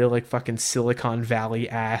 He's a real like fucking Silicon Valley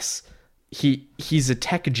ass. He's a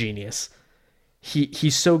tech genius.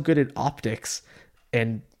 He's so good at optics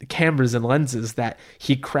and cameras and lenses that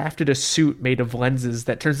he crafted a suit made of lenses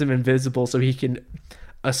that turns him invisible so he can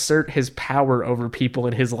assert his power over people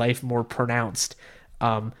in his life more pronounced.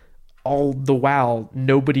 All the while,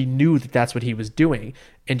 nobody knew that that's what he was doing.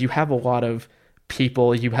 And you have a lot of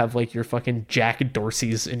people, you have like your fucking Jack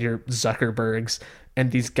Dorseys and your Zuckerbergs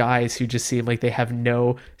and these guys who just seem like they have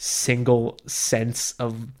no single sense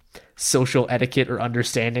of social etiquette or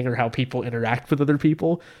understanding or how people interact with other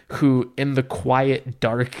people, who in the quiet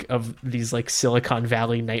dark of these like Silicon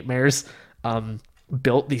Valley nightmares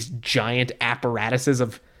built these giant apparatuses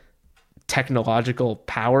of technological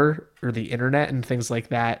power, or the internet and things like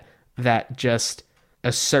that, that just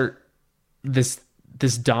assert this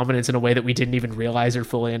dominance in a way that we didn't even realize or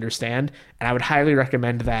fully understand. And I would highly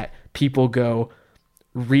recommend that people go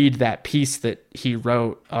read that piece that he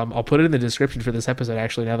wrote. I'll put it in the description for this episode,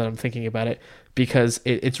 actually, now that I'm thinking about it, because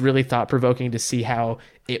it's really thought-provoking to see how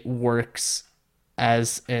it works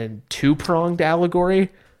as a two-pronged allegory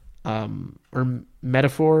or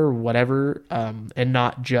metaphor or whatever, and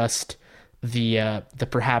not just the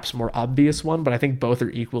perhaps more obvious one. But I think both are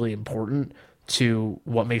equally important to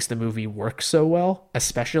what makes the movie work so well,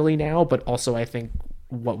 especially now, but also I think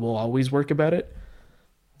what will always work about it.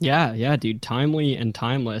 Yeah, dude. Timely and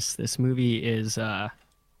timeless. This movie is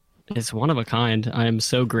one of a kind. I am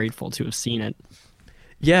so grateful to have seen it.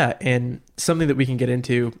 Yeah, and something that we can get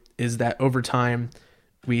into is that over time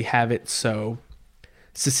we have it so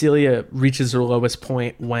Cecilia reaches her lowest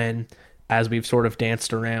point when, as we've sort of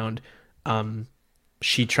danced around,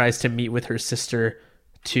 she tries to meet with her sister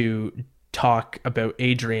to talk about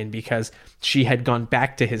Adrian, because she had gone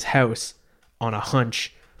back to his house on a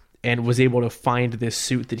hunch and was able to find this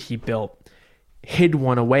suit that he built, hid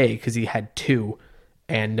one away because he had two,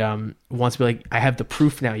 and wants to be like, I have the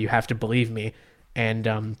proof now, you have to believe me.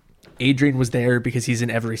 And Adrian was there because he's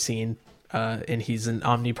in every scene and he's an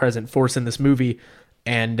omnipresent force in this movie.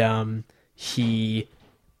 And he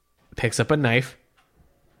picks up a knife,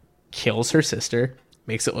 kills her sister,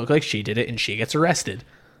 makes it look like she did it, and she gets arrested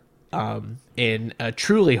in a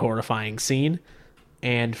truly horrifying scene.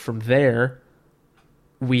 And from there,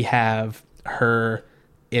 we have her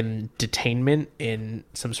in detainment, in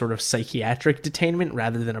some sort of psychiatric detainment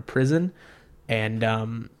rather than a prison.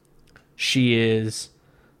 And she is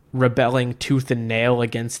rebelling tooth and nail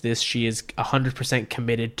against this. She is 100%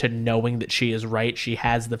 committed to knowing that she is right. She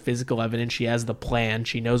has the physical evidence. She has the plan.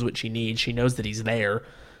 She knows what she needs. She knows that he's there.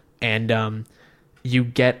 And you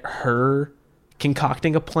get her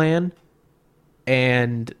concocting a plan,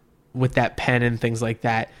 and with that pen and things like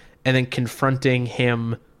that, and then confronting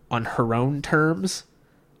him on her own terms,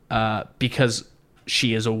 because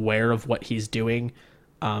she is aware of what he's doing,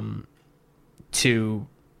 to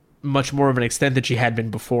much more of an extent than she had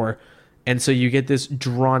been before. And so you get this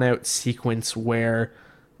drawn out sequence where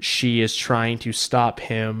she is trying to stop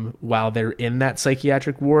him while they're in that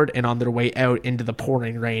psychiatric ward and on their way out into the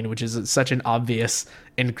pouring rain, which is such an obvious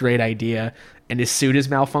and great idea. And his suit is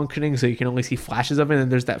malfunctioning, so you can only see flashes of it.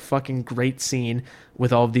 And there's that fucking great scene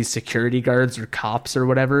with all of these security guards or cops or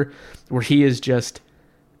whatever, where he is just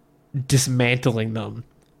dismantling them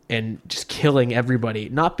and just killing everybody.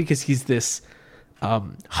 Not because he's this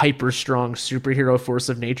hyper strong superhero force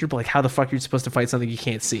of nature, but like, how the fuck are you supposed to fight something you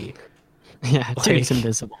can't see? Yeah, dude's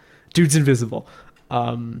invisible. Dude's invisible.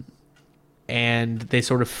 And they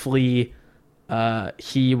sort of flee.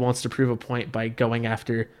 He wants to prove a point by going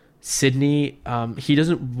after Sydney. He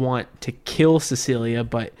doesn't want to kill Cecilia,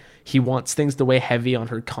 but he wants things to weigh heavy on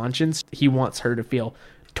her conscience. He wants her to feel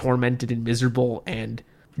tormented and miserable and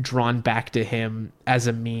drawn back to him as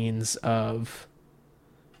a means of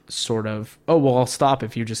sort of, oh, well, I'll stop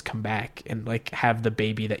if you just come back and like have the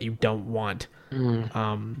baby that you don't want.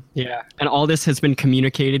 Yeah, and all this has been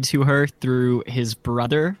communicated to her through his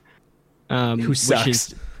brother, who sucks. Which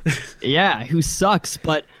is, yeah, who sucks.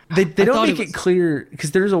 But they don't make it clear,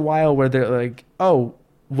 because there's a while where they're like, oh,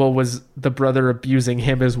 well, was the brother abusing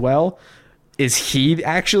him as well? Is he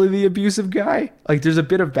actually the abusive guy? Like, there's a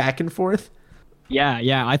bit of back and forth.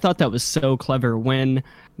 Yeah, I thought that was so clever when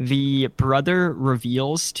the brother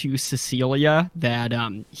reveals to Cecilia that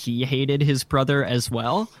he hated his brother as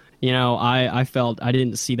well. You know, I felt I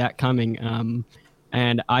didn't see that coming.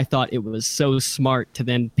 And I thought it was so smart to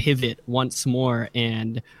then pivot once more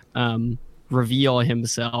and reveal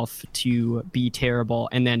himself to be terrible,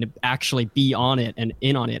 and then actually be on it and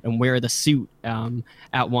in on it and wear the suit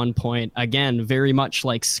at one point. Again, very much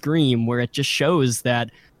like Scream, where it just shows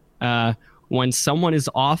that when someone is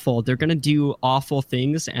awful, they're going to do awful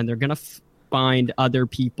things, and they're going to find other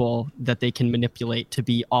people that they can manipulate to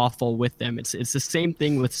be awful with them. It's the same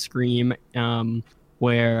thing with Scream,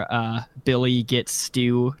 where Billy gets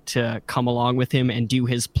Stu to come along with him and do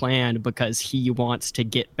his plan because he wants to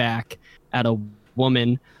get back at a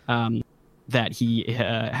woman that he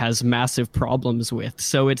has massive problems with.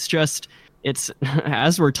 So it's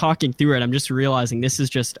as we're talking through it, I'm just realizing this is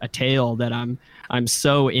just a tale that I'm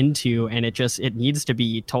so into, and it needs to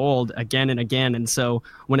be told again and again. And so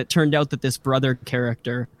when it turned out that this brother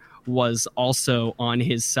character was also on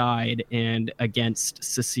his side and against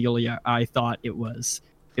Cecilia, I thought it was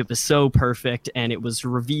so perfect, and it was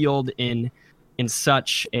revealed in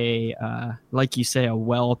such a like you say, a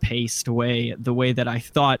well-paced way, the way that I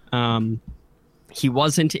thought he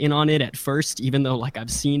wasn't in on it at first, even though like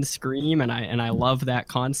I've seen Scream and I love that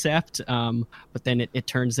concept. But then it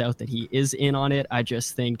turns out that he is in on it. I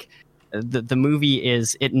just think the movie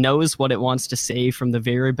it knows what it wants to say from the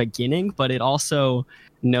very beginning, but it also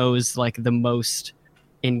knows like the most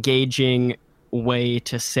engaging way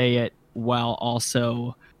to say it while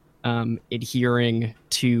also adhering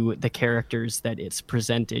to the characters that it's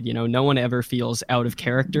presented. You know, no one ever feels out of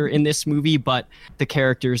character in this movie, but the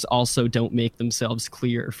characters also don't make themselves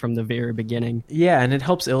clear from the very beginning. Yeah, and it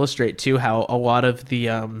helps illustrate too how a lot of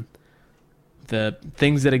the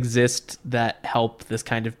things that exist that help this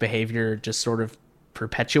kind of behavior just sort of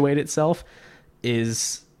perpetuate itself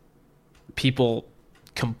is people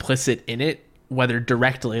complicit in it, whether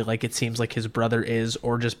directly, like it seems like his brother is,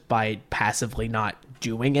 or just by passively not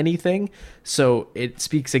doing anything. So it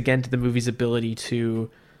speaks again to the movie's ability to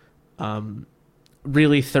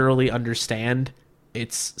really thoroughly understand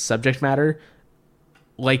its subject matter.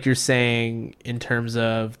 Like you're saying, in terms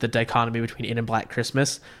of the dichotomy between In and Black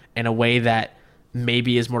Christmas, in a way that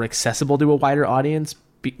maybe is more accessible to a wider audience,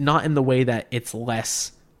 not in the way that it's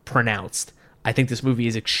less pronounced. I think this movie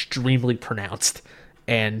is extremely pronounced,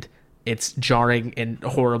 and it's jarring and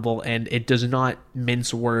horrible, and it does not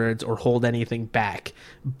mince words or hold anything back.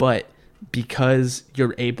 But because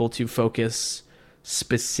you're able to focus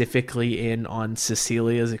specifically in on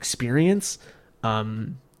Cecilia's experience,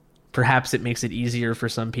 perhaps it makes it easier for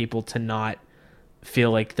some people to not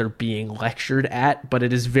feel like they're being lectured at, but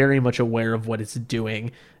it is very much aware of what it's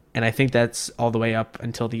doing. And I think that's all the way up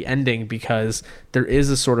until the ending, because there is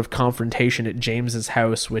a sort of confrontation at James's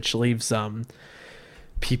house, which leaves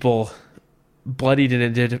people bloodied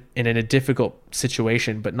in a difficult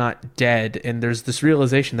situation, but not dead. And there's this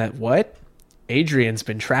realization that, what? Adrian's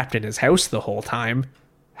been trapped in his house the whole time.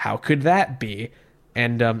 How could that be?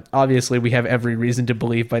 And obviously we have every reason to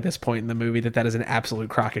believe by this point in the movie that is an absolute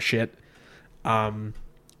crock of shit.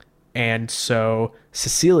 And so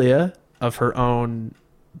Cecilia, of her own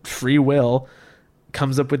free will,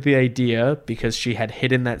 comes up with the idea, because she had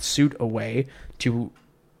hidden that suit away, to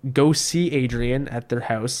go see Adrian at their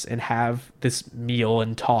house and have this meal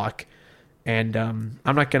and talk. And I'm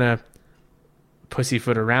not gonna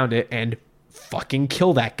pussyfoot around it and fucking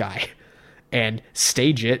kill that guy and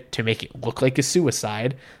stage it to make it look like a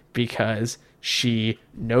suicide, because she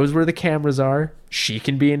knows where the cameras are, she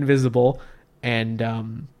can be invisible,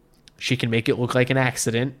 and she can make it look like an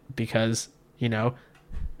accident, because, you know,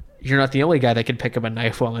 you're not the only guy that can pick up a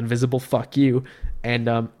knife while invisible. Fuck you.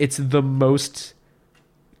 And it's the most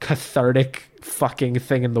cathartic fucking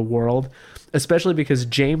thing in the world, especially because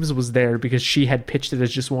James was there because she had pitched it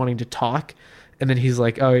as just wanting to talk. And then he's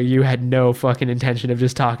like, oh, you had no fucking intention of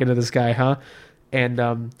just talking to this guy, huh?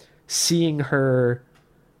 And seeing her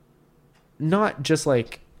not just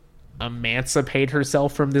like emancipate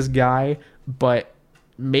herself from this guy, but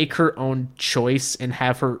make her own choice and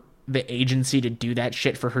have the agency to do that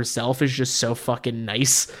shit for herself is just so fucking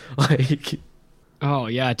nice. Like, oh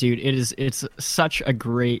yeah, dude, it's such a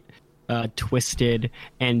great twisted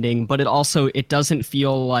ending, but it doesn't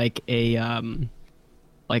feel like a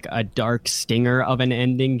dark stinger of an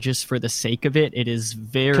ending just for the sake of it. It is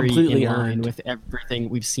very completely in line earned with everything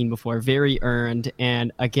we've seen before, very earned.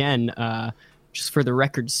 And again, just for the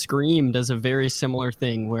record, Scream does a very similar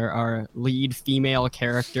thing where our lead female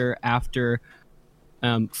character, after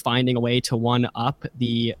finding a way to one-up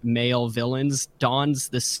the male villains, dons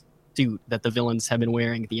the suit that the villains have been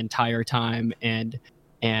wearing the entire time and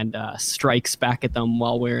strikes back at them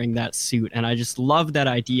while wearing that suit. And I just love that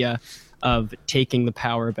idea of taking the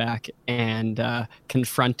power back and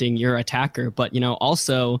confronting your attacker. But, you know,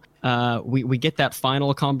 also we get that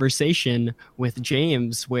final conversation with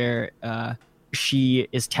James where she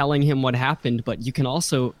is telling him what happened, but you can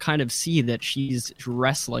also kind of see that she's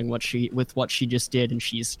wrestling with what she just did, and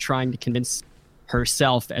she's trying to convince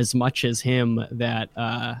herself as much as him that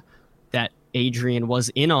that Adrian was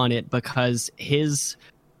in on it, because his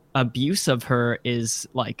abuse of her is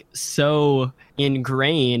like so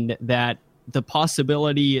ingrained that the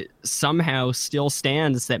possibility somehow still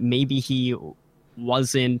stands that maybe he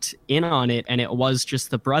wasn't in on it and it was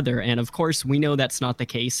just the brother. And of course we know that's not the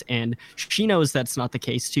case, and she knows that's not the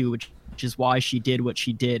case too, which is why she did what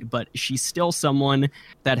she did. But she's still someone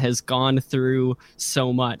that has gone through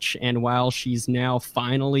so much, and while she's now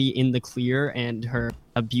finally in the clear and her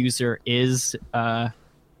abuser is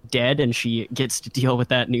dead, and she gets to deal with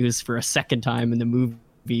that news for a second time in the movie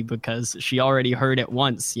because she already heard it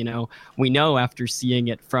once, you know, we know after seeing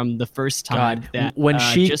it from the first time that when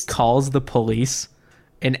she just calls the police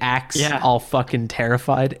and acts all fucking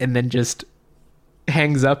terrified and then just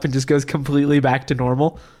hangs up and just goes completely back to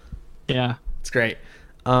normal. Yeah, it's great.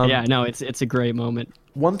 It's a great moment.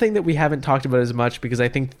 One thing that we haven't talked about as much, because I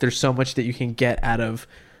think there's so much that you can get out of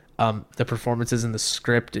the performances in the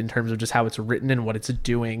script in terms of just how it's written and what it's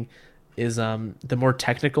doing, is the more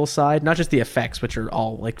technical side, not just the effects, which are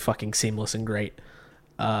all like fucking seamless and great.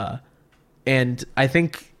 And I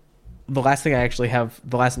think the last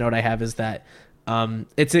note I have is that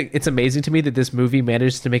it's amazing to me that this movie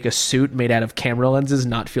managed to make a suit made out of camera lenses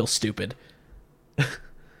not feel stupid.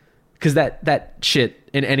 Because that shit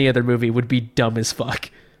in any other movie would be dumb as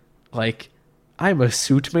fuck. Like, I'm a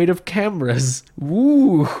suit made of cameras.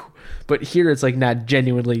 Woo! But here it's like, nah,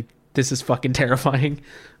 genuinely, this is fucking terrifying.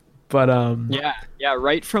 But yeah,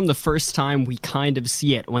 right from the first time we kind of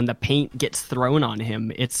see it when the paint gets thrown on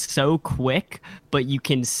him. It's so quick, but you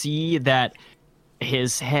can see that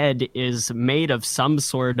his head is made of some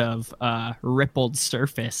sort of rippled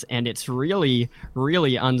surface, and it's really,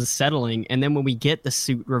 really unsettling. And then when we get the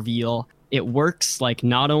suit reveal, it works like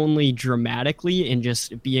not only dramatically in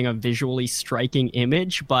just being a visually striking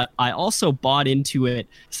image, but I also bought into it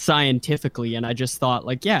scientifically. And I just thought,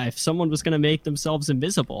 like, yeah, if someone was going to make themselves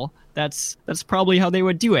invisible, that's probably how they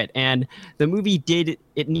would do it. And the movie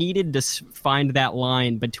needed to find that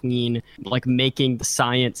line between like making the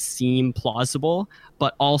science seem plausible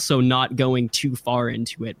but also not going too far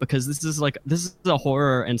into it, because this is a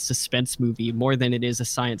horror and suspense movie more than it is a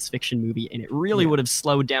science fiction movie. And it really would have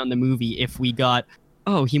slowed down the movie if we got,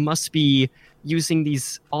 oh, he must be using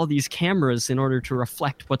all these cameras in order to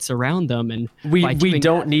reflect what's around them, and we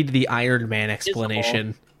don't need the Iron Man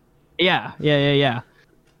explanation. Yeah.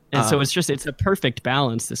 And so it's a perfect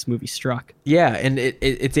balance this movie struck. Yeah, and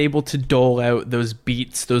it's able to dole out those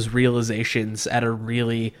beats, those realizations at a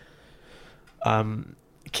really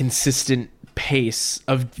consistent pace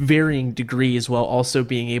of varying degrees, while also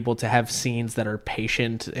being able to have scenes that are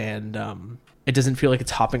patient, and it doesn't feel like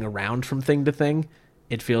it's hopping around from thing to thing.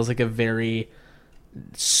 It feels like a very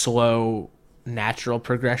slow, natural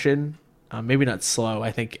progression. Maybe not slow.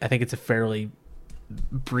 I think it's a fairly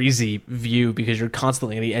breezy view because you're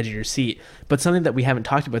constantly on the edge of your seat. But something that we haven't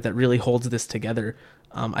talked about that really holds this together,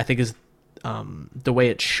 I think, is the way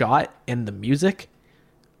it's shot and the music.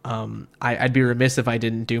 I'd be remiss if I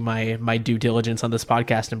didn't do my due diligence on this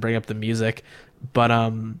podcast and bring up the music. But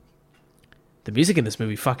the music in this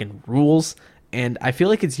movie fucking rules. And I feel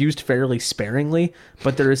like it's used fairly sparingly,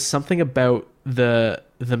 but there is something about the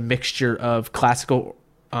mixture of classical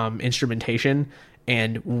instrumentation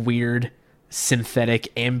and weird synthetic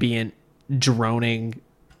ambient droning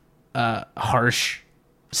harsh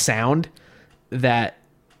sound that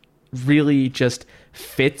really just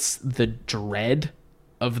fits the dread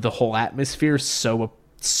of the whole atmosphere so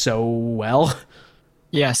well.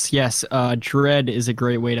 Yes. Dread is a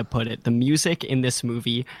great way to put it. The music in this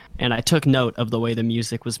movie, and I took note of the way the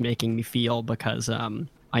music was making me feel, because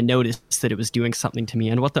I noticed that it was doing something to me.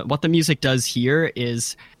 And what the music does here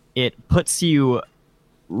is it puts you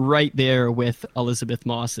right there with Elizabeth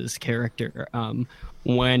Moss's character.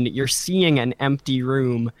 When you're seeing an empty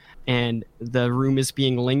room and the room is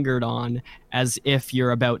being lingered on as if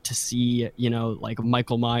you're about to see, like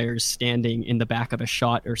Michael Myers standing in the back of a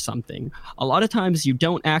shot or something. A lot of times you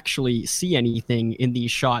don't actually see anything in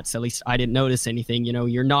these shots. At least I didn't notice anything.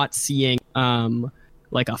 You're not seeing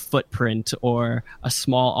like a footprint or a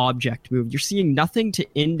small object move. You're seeing nothing to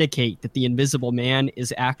indicate that the Invisible Man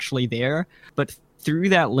is actually there, but through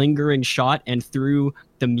that lingering shot and through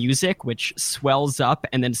the music, which swells up,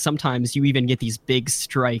 and then sometimes you even get these big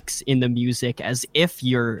strikes in the music as if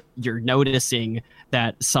you're noticing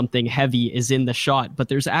that something heavy is in the shot, but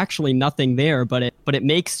there's actually nothing there. But it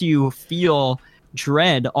makes you feel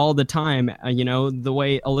dread all the time. The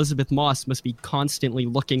way Elizabeth Moss must be constantly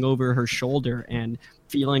looking over her shoulder and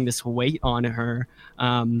feeling this weight on her.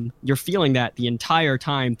 You're feeling that the entire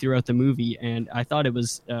time throughout the movie, and I thought it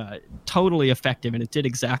was totally effective, and it did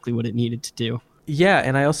exactly what it needed to do. Yeah,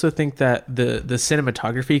 and I also think that the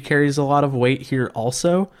cinematography carries a lot of weight here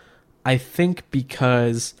also. I think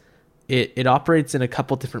because it operates in a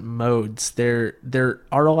couple different modes. There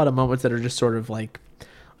are a lot of moments that are just sort of like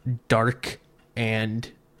dark and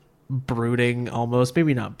brooding almost.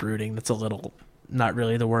 Maybe not brooding, that's a little not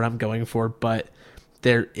really the word I'm going for, but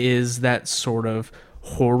there is that sort of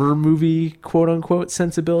horror movie quote unquote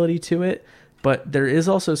sensibility to it. But there is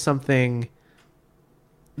also something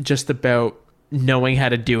just about knowing how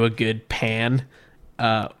to do a good pan,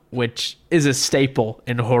 which is a staple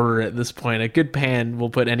in horror at this point. A good pan will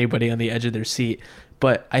put anybody on the edge of their seat.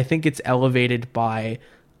 But I think it's elevated by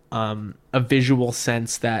a visual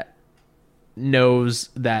sense that knows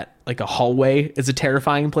that like a hallway is a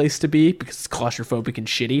terrifying place to be because it's claustrophobic and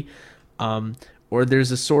shitty. Or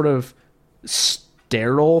there's a sort of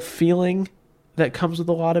sterile feeling that comes with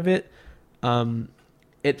a lot of it.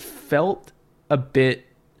 It felt a bit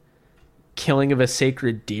Killing of a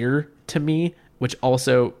Sacred Deer to me, which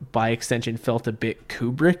also by extension felt a bit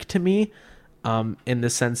Kubrick to me, in the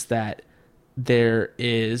sense that there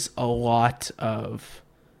is a lot of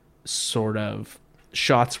sort of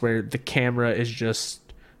shots where the camera is just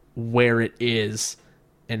where it is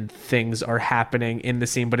and things are happening in the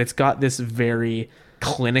scene, but it's got this very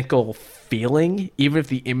clinical feeling. Even if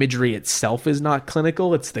the imagery itself is not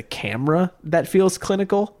clinical, it's the camera that feels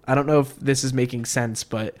clinical. I don't know if this is making sense,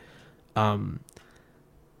 but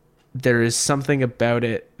there is something about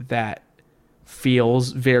it that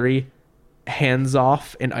feels very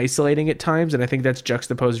hands-off and isolating at times, and I think that's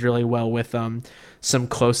juxtaposed really well with some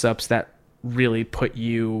close-ups that really put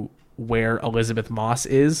you where Elizabeth Moss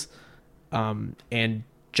is, and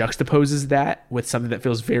juxtaposes that with something that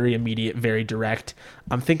feels very immediate, very direct.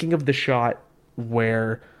 I'm thinking of the shot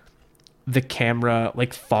where the camera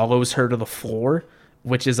like follows her to the floor,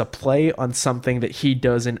 which is a play on something that he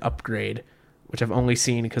does in Upgrade, which I've only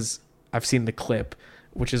seen because I've seen the clip,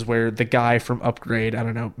 which is where the guy from Upgrade, I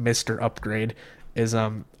don't know, Mr. Upgrade, is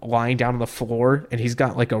lying down on the floor, and he's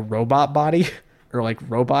got like a robot body or like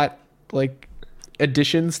robot like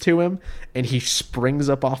additions to him, and he springs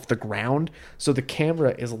up off the ground. So the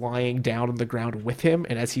camera is lying down on the ground with him,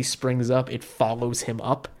 and as he springs up, it follows him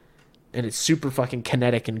up, and it's super fucking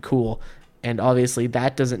kinetic and cool. And obviously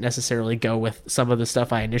that doesn't necessarily go with some of the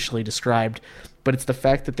stuff I initially described, but it's the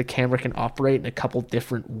fact that the camera can operate in a couple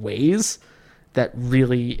different ways that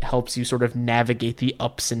really helps you sort of navigate the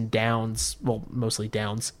ups and downs, well, mostly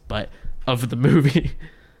downs, but of the movie.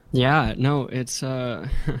 Yeah, no, it's the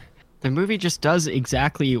movie just does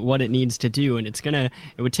exactly what it needs to do, and it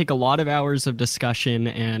would take a lot of hours of discussion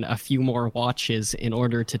and a few more watches in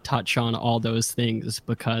order to touch on all those things,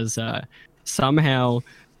 because somehow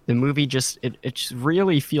the movie it just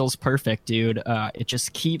really feels perfect, dude. It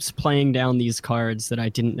just keeps playing down these cards that I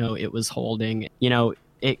didn't know it was holding. You know,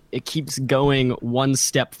 it keeps going one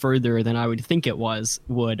step further than I would think it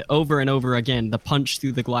would over and over again. The punch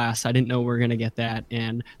through the glass, I didn't know we were going to get that.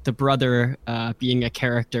 And the brother being a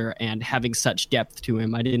character and having such depth to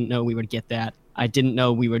him, I didn't know we would get that. I didn't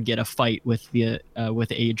know we would get a fight with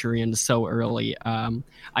Adrian so early.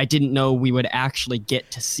 I didn't know we would actually get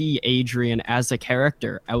to see Adrian as a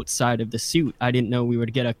character outside of the suit. I didn't know we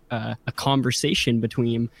would get a conversation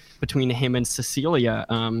between him and Cecilia,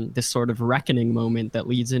 this sort of reckoning moment that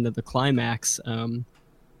leads into the climax.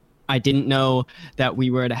 I didn't know that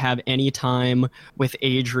we were to have any time with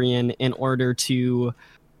Adrian in order to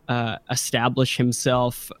establish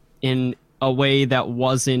himself in a way that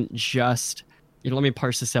wasn't just... Let me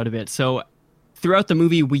parse this out a bit. So throughout the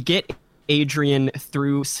movie, we get Adrian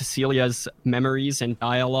through Cecilia's memories and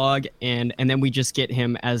dialogue, and then we just get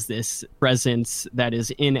him as this presence that is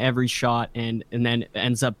in every shot, and then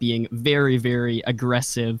ends up being very, very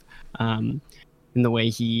aggressive in the way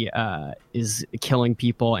he is killing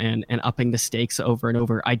people and upping the stakes over and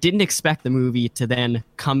over. I didn't expect the movie to then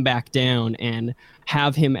come back down and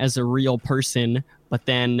have him as a real person. But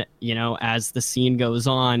then, you know, as the scene goes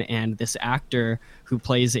on, and this actor who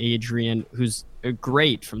plays Adrian, who's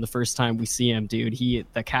great from the first time we see him, dude,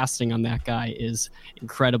 the casting on that guy is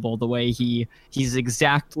incredible. The way he's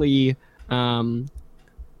exactly the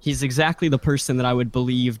person that I would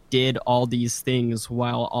believe did all these things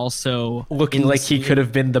while also looking like he could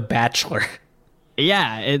have been the Bachelor.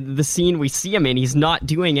 Yeah, the scene we see him in, he's not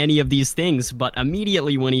doing any of these things, but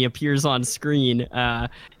immediately when he appears on screen,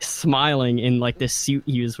 smiling in like this suit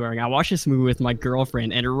he was wearing. I watched this movie with my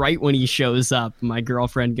girlfriend, and right when he shows up, my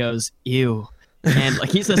girlfriend goes, "Ew." And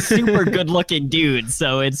like, he's a super good looking dude.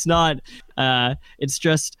 So it's not, it's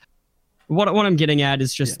just, what I'm getting at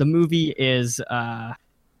is just, the movie is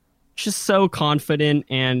just so confident,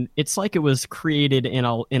 and it's like it was created in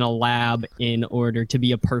a lab in order to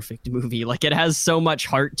be a perfect movie. Like, it has so much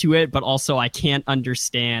heart to it, but also I can't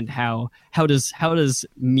understand how does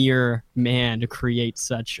mere man create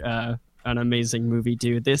such an amazing movie,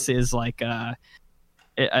 dude. This is like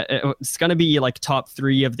it's gonna be like top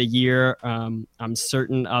 3 of the year. I'm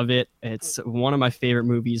certain of it. It's one of my favorite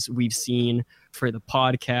movies we've seen for the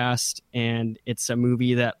podcast, and it's a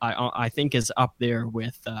movie that I think is up there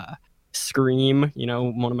with Scream, you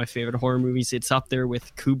know, one of my favorite horror movies. It's up there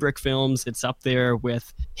with Kubrick films. It's up there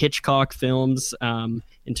with Hitchcock films.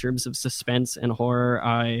 In terms of suspense and horror,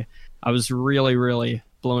 I was really, really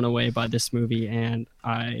blown away by this movie, and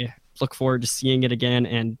I look forward to seeing it again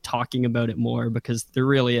and talking about it more, because there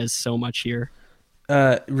really is so much here.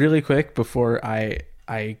 Really quick before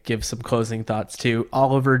I give some closing thoughts too,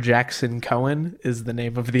 Oliver Jackson Cohen is the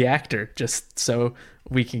name of the actor, just so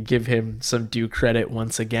we can give him some due credit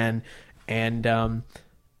once again. And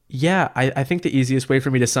I think the easiest way for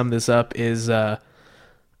me to sum this up is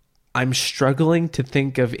I'm struggling to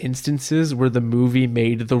think of instances where the movie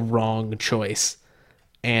made the wrong choice.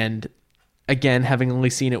 And again, having only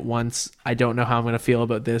seen it once, I don't know how I'm going to feel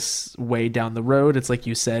about this way down the road. It's like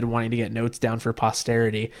you said, wanting to get notes down for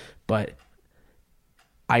posterity, but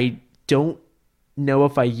I don't know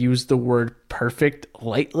if I use the word perfect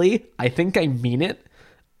lightly. I think I mean it.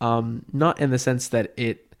 Not in the sense that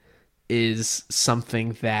it is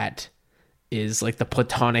something that is like the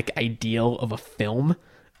platonic ideal of a film,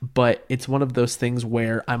 but it's one of those things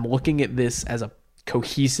where I'm looking at this as a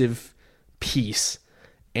cohesive piece,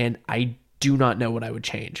 and I do not know what I would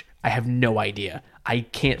change. I have no idea. I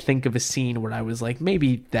can't think of a scene where I was like,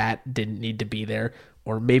 maybe that didn't need to be there,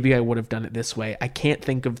 or maybe I would have done it this way. I can't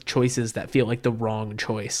think of choices that feel like the wrong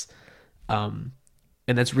choice.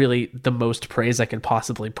 And that's really the most praise I can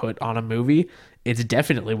possibly put on a movie. It's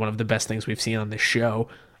definitely one of the best things we've seen on this show.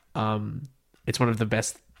 It's one of the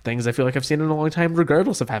best things I feel like I've seen in a long time,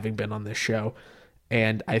 regardless of having been on this show.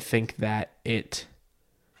 And I think that it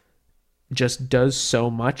just does so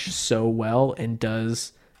much so well and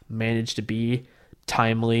does manage to be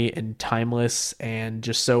timely and timeless and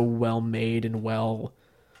just so well made and well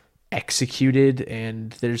executed.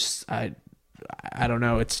 And there's I don't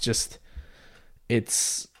know, it's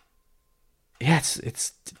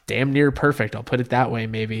damn near perfect. I'll put it that way.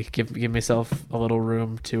 Maybe give myself a little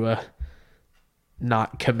room to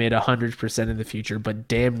not commit 100% in the future, but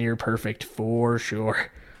damn near perfect for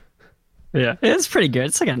sure. Yeah, it's pretty good.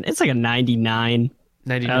 It's like a 99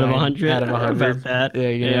 out of 100. Out of 100. About that.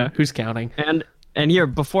 Yeah. Who's counting? And here,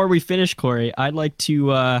 before we finish, Corey, I'd like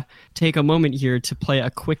to take a moment here to play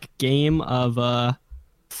a quick game of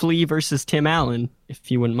Flea versus Tim Allen,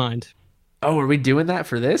 if you wouldn't mind. Oh, are we doing that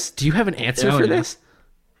for this? Do you have an answer for this?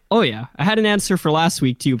 Oh yeah, I had an answer for last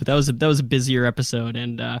week too, but that was a busier episode.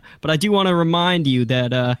 And but I do want to remind you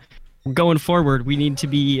that going forward, we need to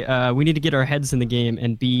get our heads in the game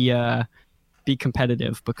and be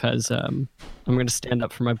competitive, because I'm going to stand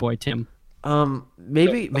up for my boy Tim.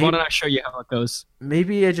 Maybe I want to show you how it goes.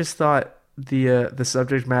 Maybe I just thought the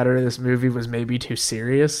subject matter of this movie was maybe too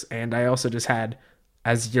serious, and I also just had,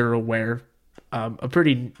 as you're aware, a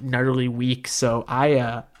pretty gnarly week, so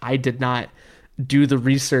I did not do the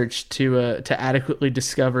research to adequately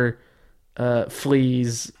discover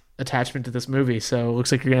Flea's attachment to this movie. So it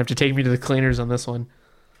looks like you're gonna have to take me to the cleaners on this one.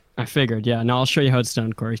 I figured, yeah. No, I'll show you how it's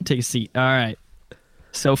done, Corey. Take a seat. All right.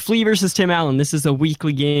 So Flea versus Tim Allen. This is a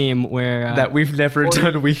weekly game where that we've never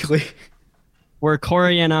done weekly. Where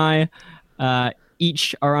Corey and I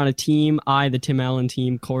each are on a team. I, the Tim Allen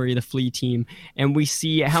team, Corey, the Flea team, and we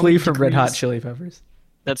see how Flea from Red Hot Chili Peppers.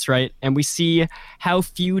 That's right. And we see how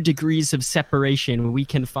few degrees of separation we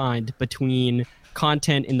can find between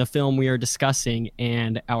content in the film we are discussing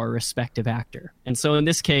and our respective actor. And so in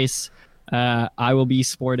this case, I will be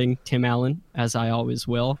sporting Tim Allen, as I always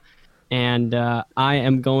will. And I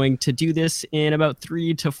am going to do this in about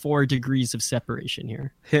 3 to 4 degrees of separation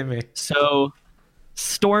here. Hit me. So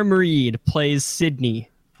Storm Reid plays Sydney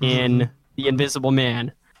in The Invisible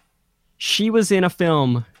Man. She was in a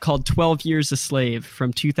film called 12 Years a Slave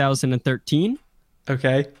from 2013.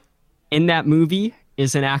 Okay. In that movie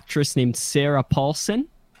is an actress named Sarah Paulson.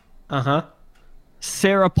 Uh-huh.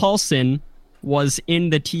 Sarah Paulson was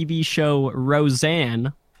in the TV show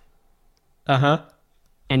Roseanne. Uh-huh.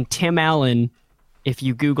 And Tim Allen, if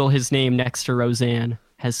you Google his name next to Roseanne,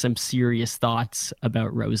 has some serious thoughts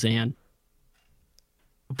about Roseanne.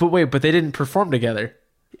 But they didn't perform together.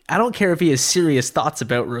 I don't care if he has serious thoughts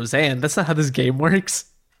about Roseanne. That's not how this game works.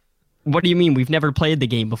 What do you mean? We've never played the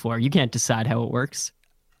game before. You can't decide how it works.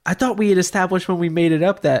 I thought we had established when we made it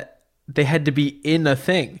up that they had to be in a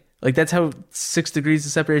thing. Like, that's how 6 degrees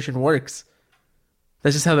of separation works.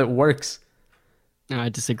 That's just how that works. No, I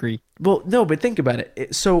disagree. Well, no, but think about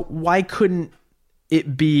it. So why couldn't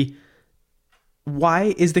it be...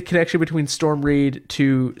 Why is the connection between Storm Reid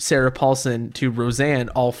to Sarah Paulson to Roseanne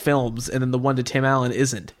all films, and then the one to Tim Allen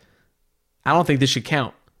isn't? I don't think this should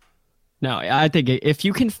count. No, I think if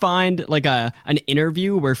you can find like an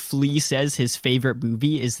interview where Flea says his favorite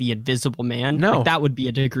movie is The Invisible Man, like, that would be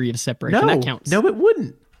a degree of separation. That counts. No, it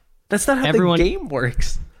wouldn't. That's not how the game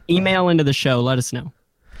works. Email into the show. Let us know.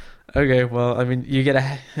 Okay, well, I mean, you get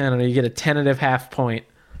a tentative half point,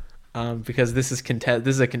 because this is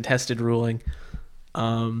a contested ruling.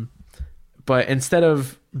 But instead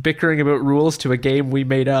of bickering about rules to a game we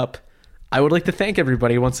made up, I would like to thank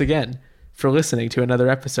everybody once again for listening to another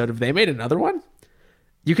episode of They Made Another One.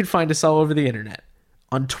 You can find us all over the internet.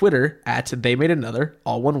 On Twitter at They Made Another,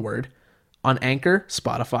 all one word. On Anchor,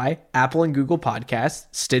 Spotify, Apple and Google Podcasts,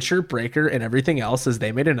 Stitcher, Breaker, and everything else as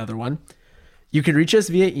They Made Another One. You can reach us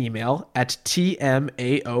via email at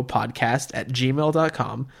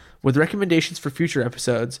tmaopodcast@gmail.com with recommendations for future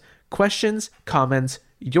episodes, questions, comments,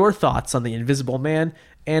 your thoughts on The Invisible Man,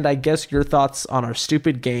 and I guess your thoughts on our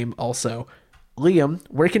stupid game also. Liam,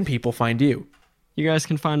 where can people find you? You guys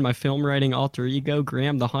can find my film writing alter ego,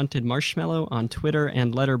 Graham the Haunted Marshmallow, on Twitter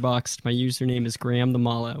and Letterboxd. My username is Graham the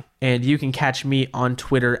Mallow. And you can catch me on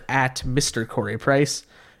Twitter at Mr. Corey Price.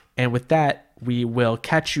 And with that, we will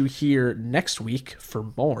catch you here next week for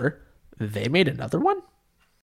more They Made Another One?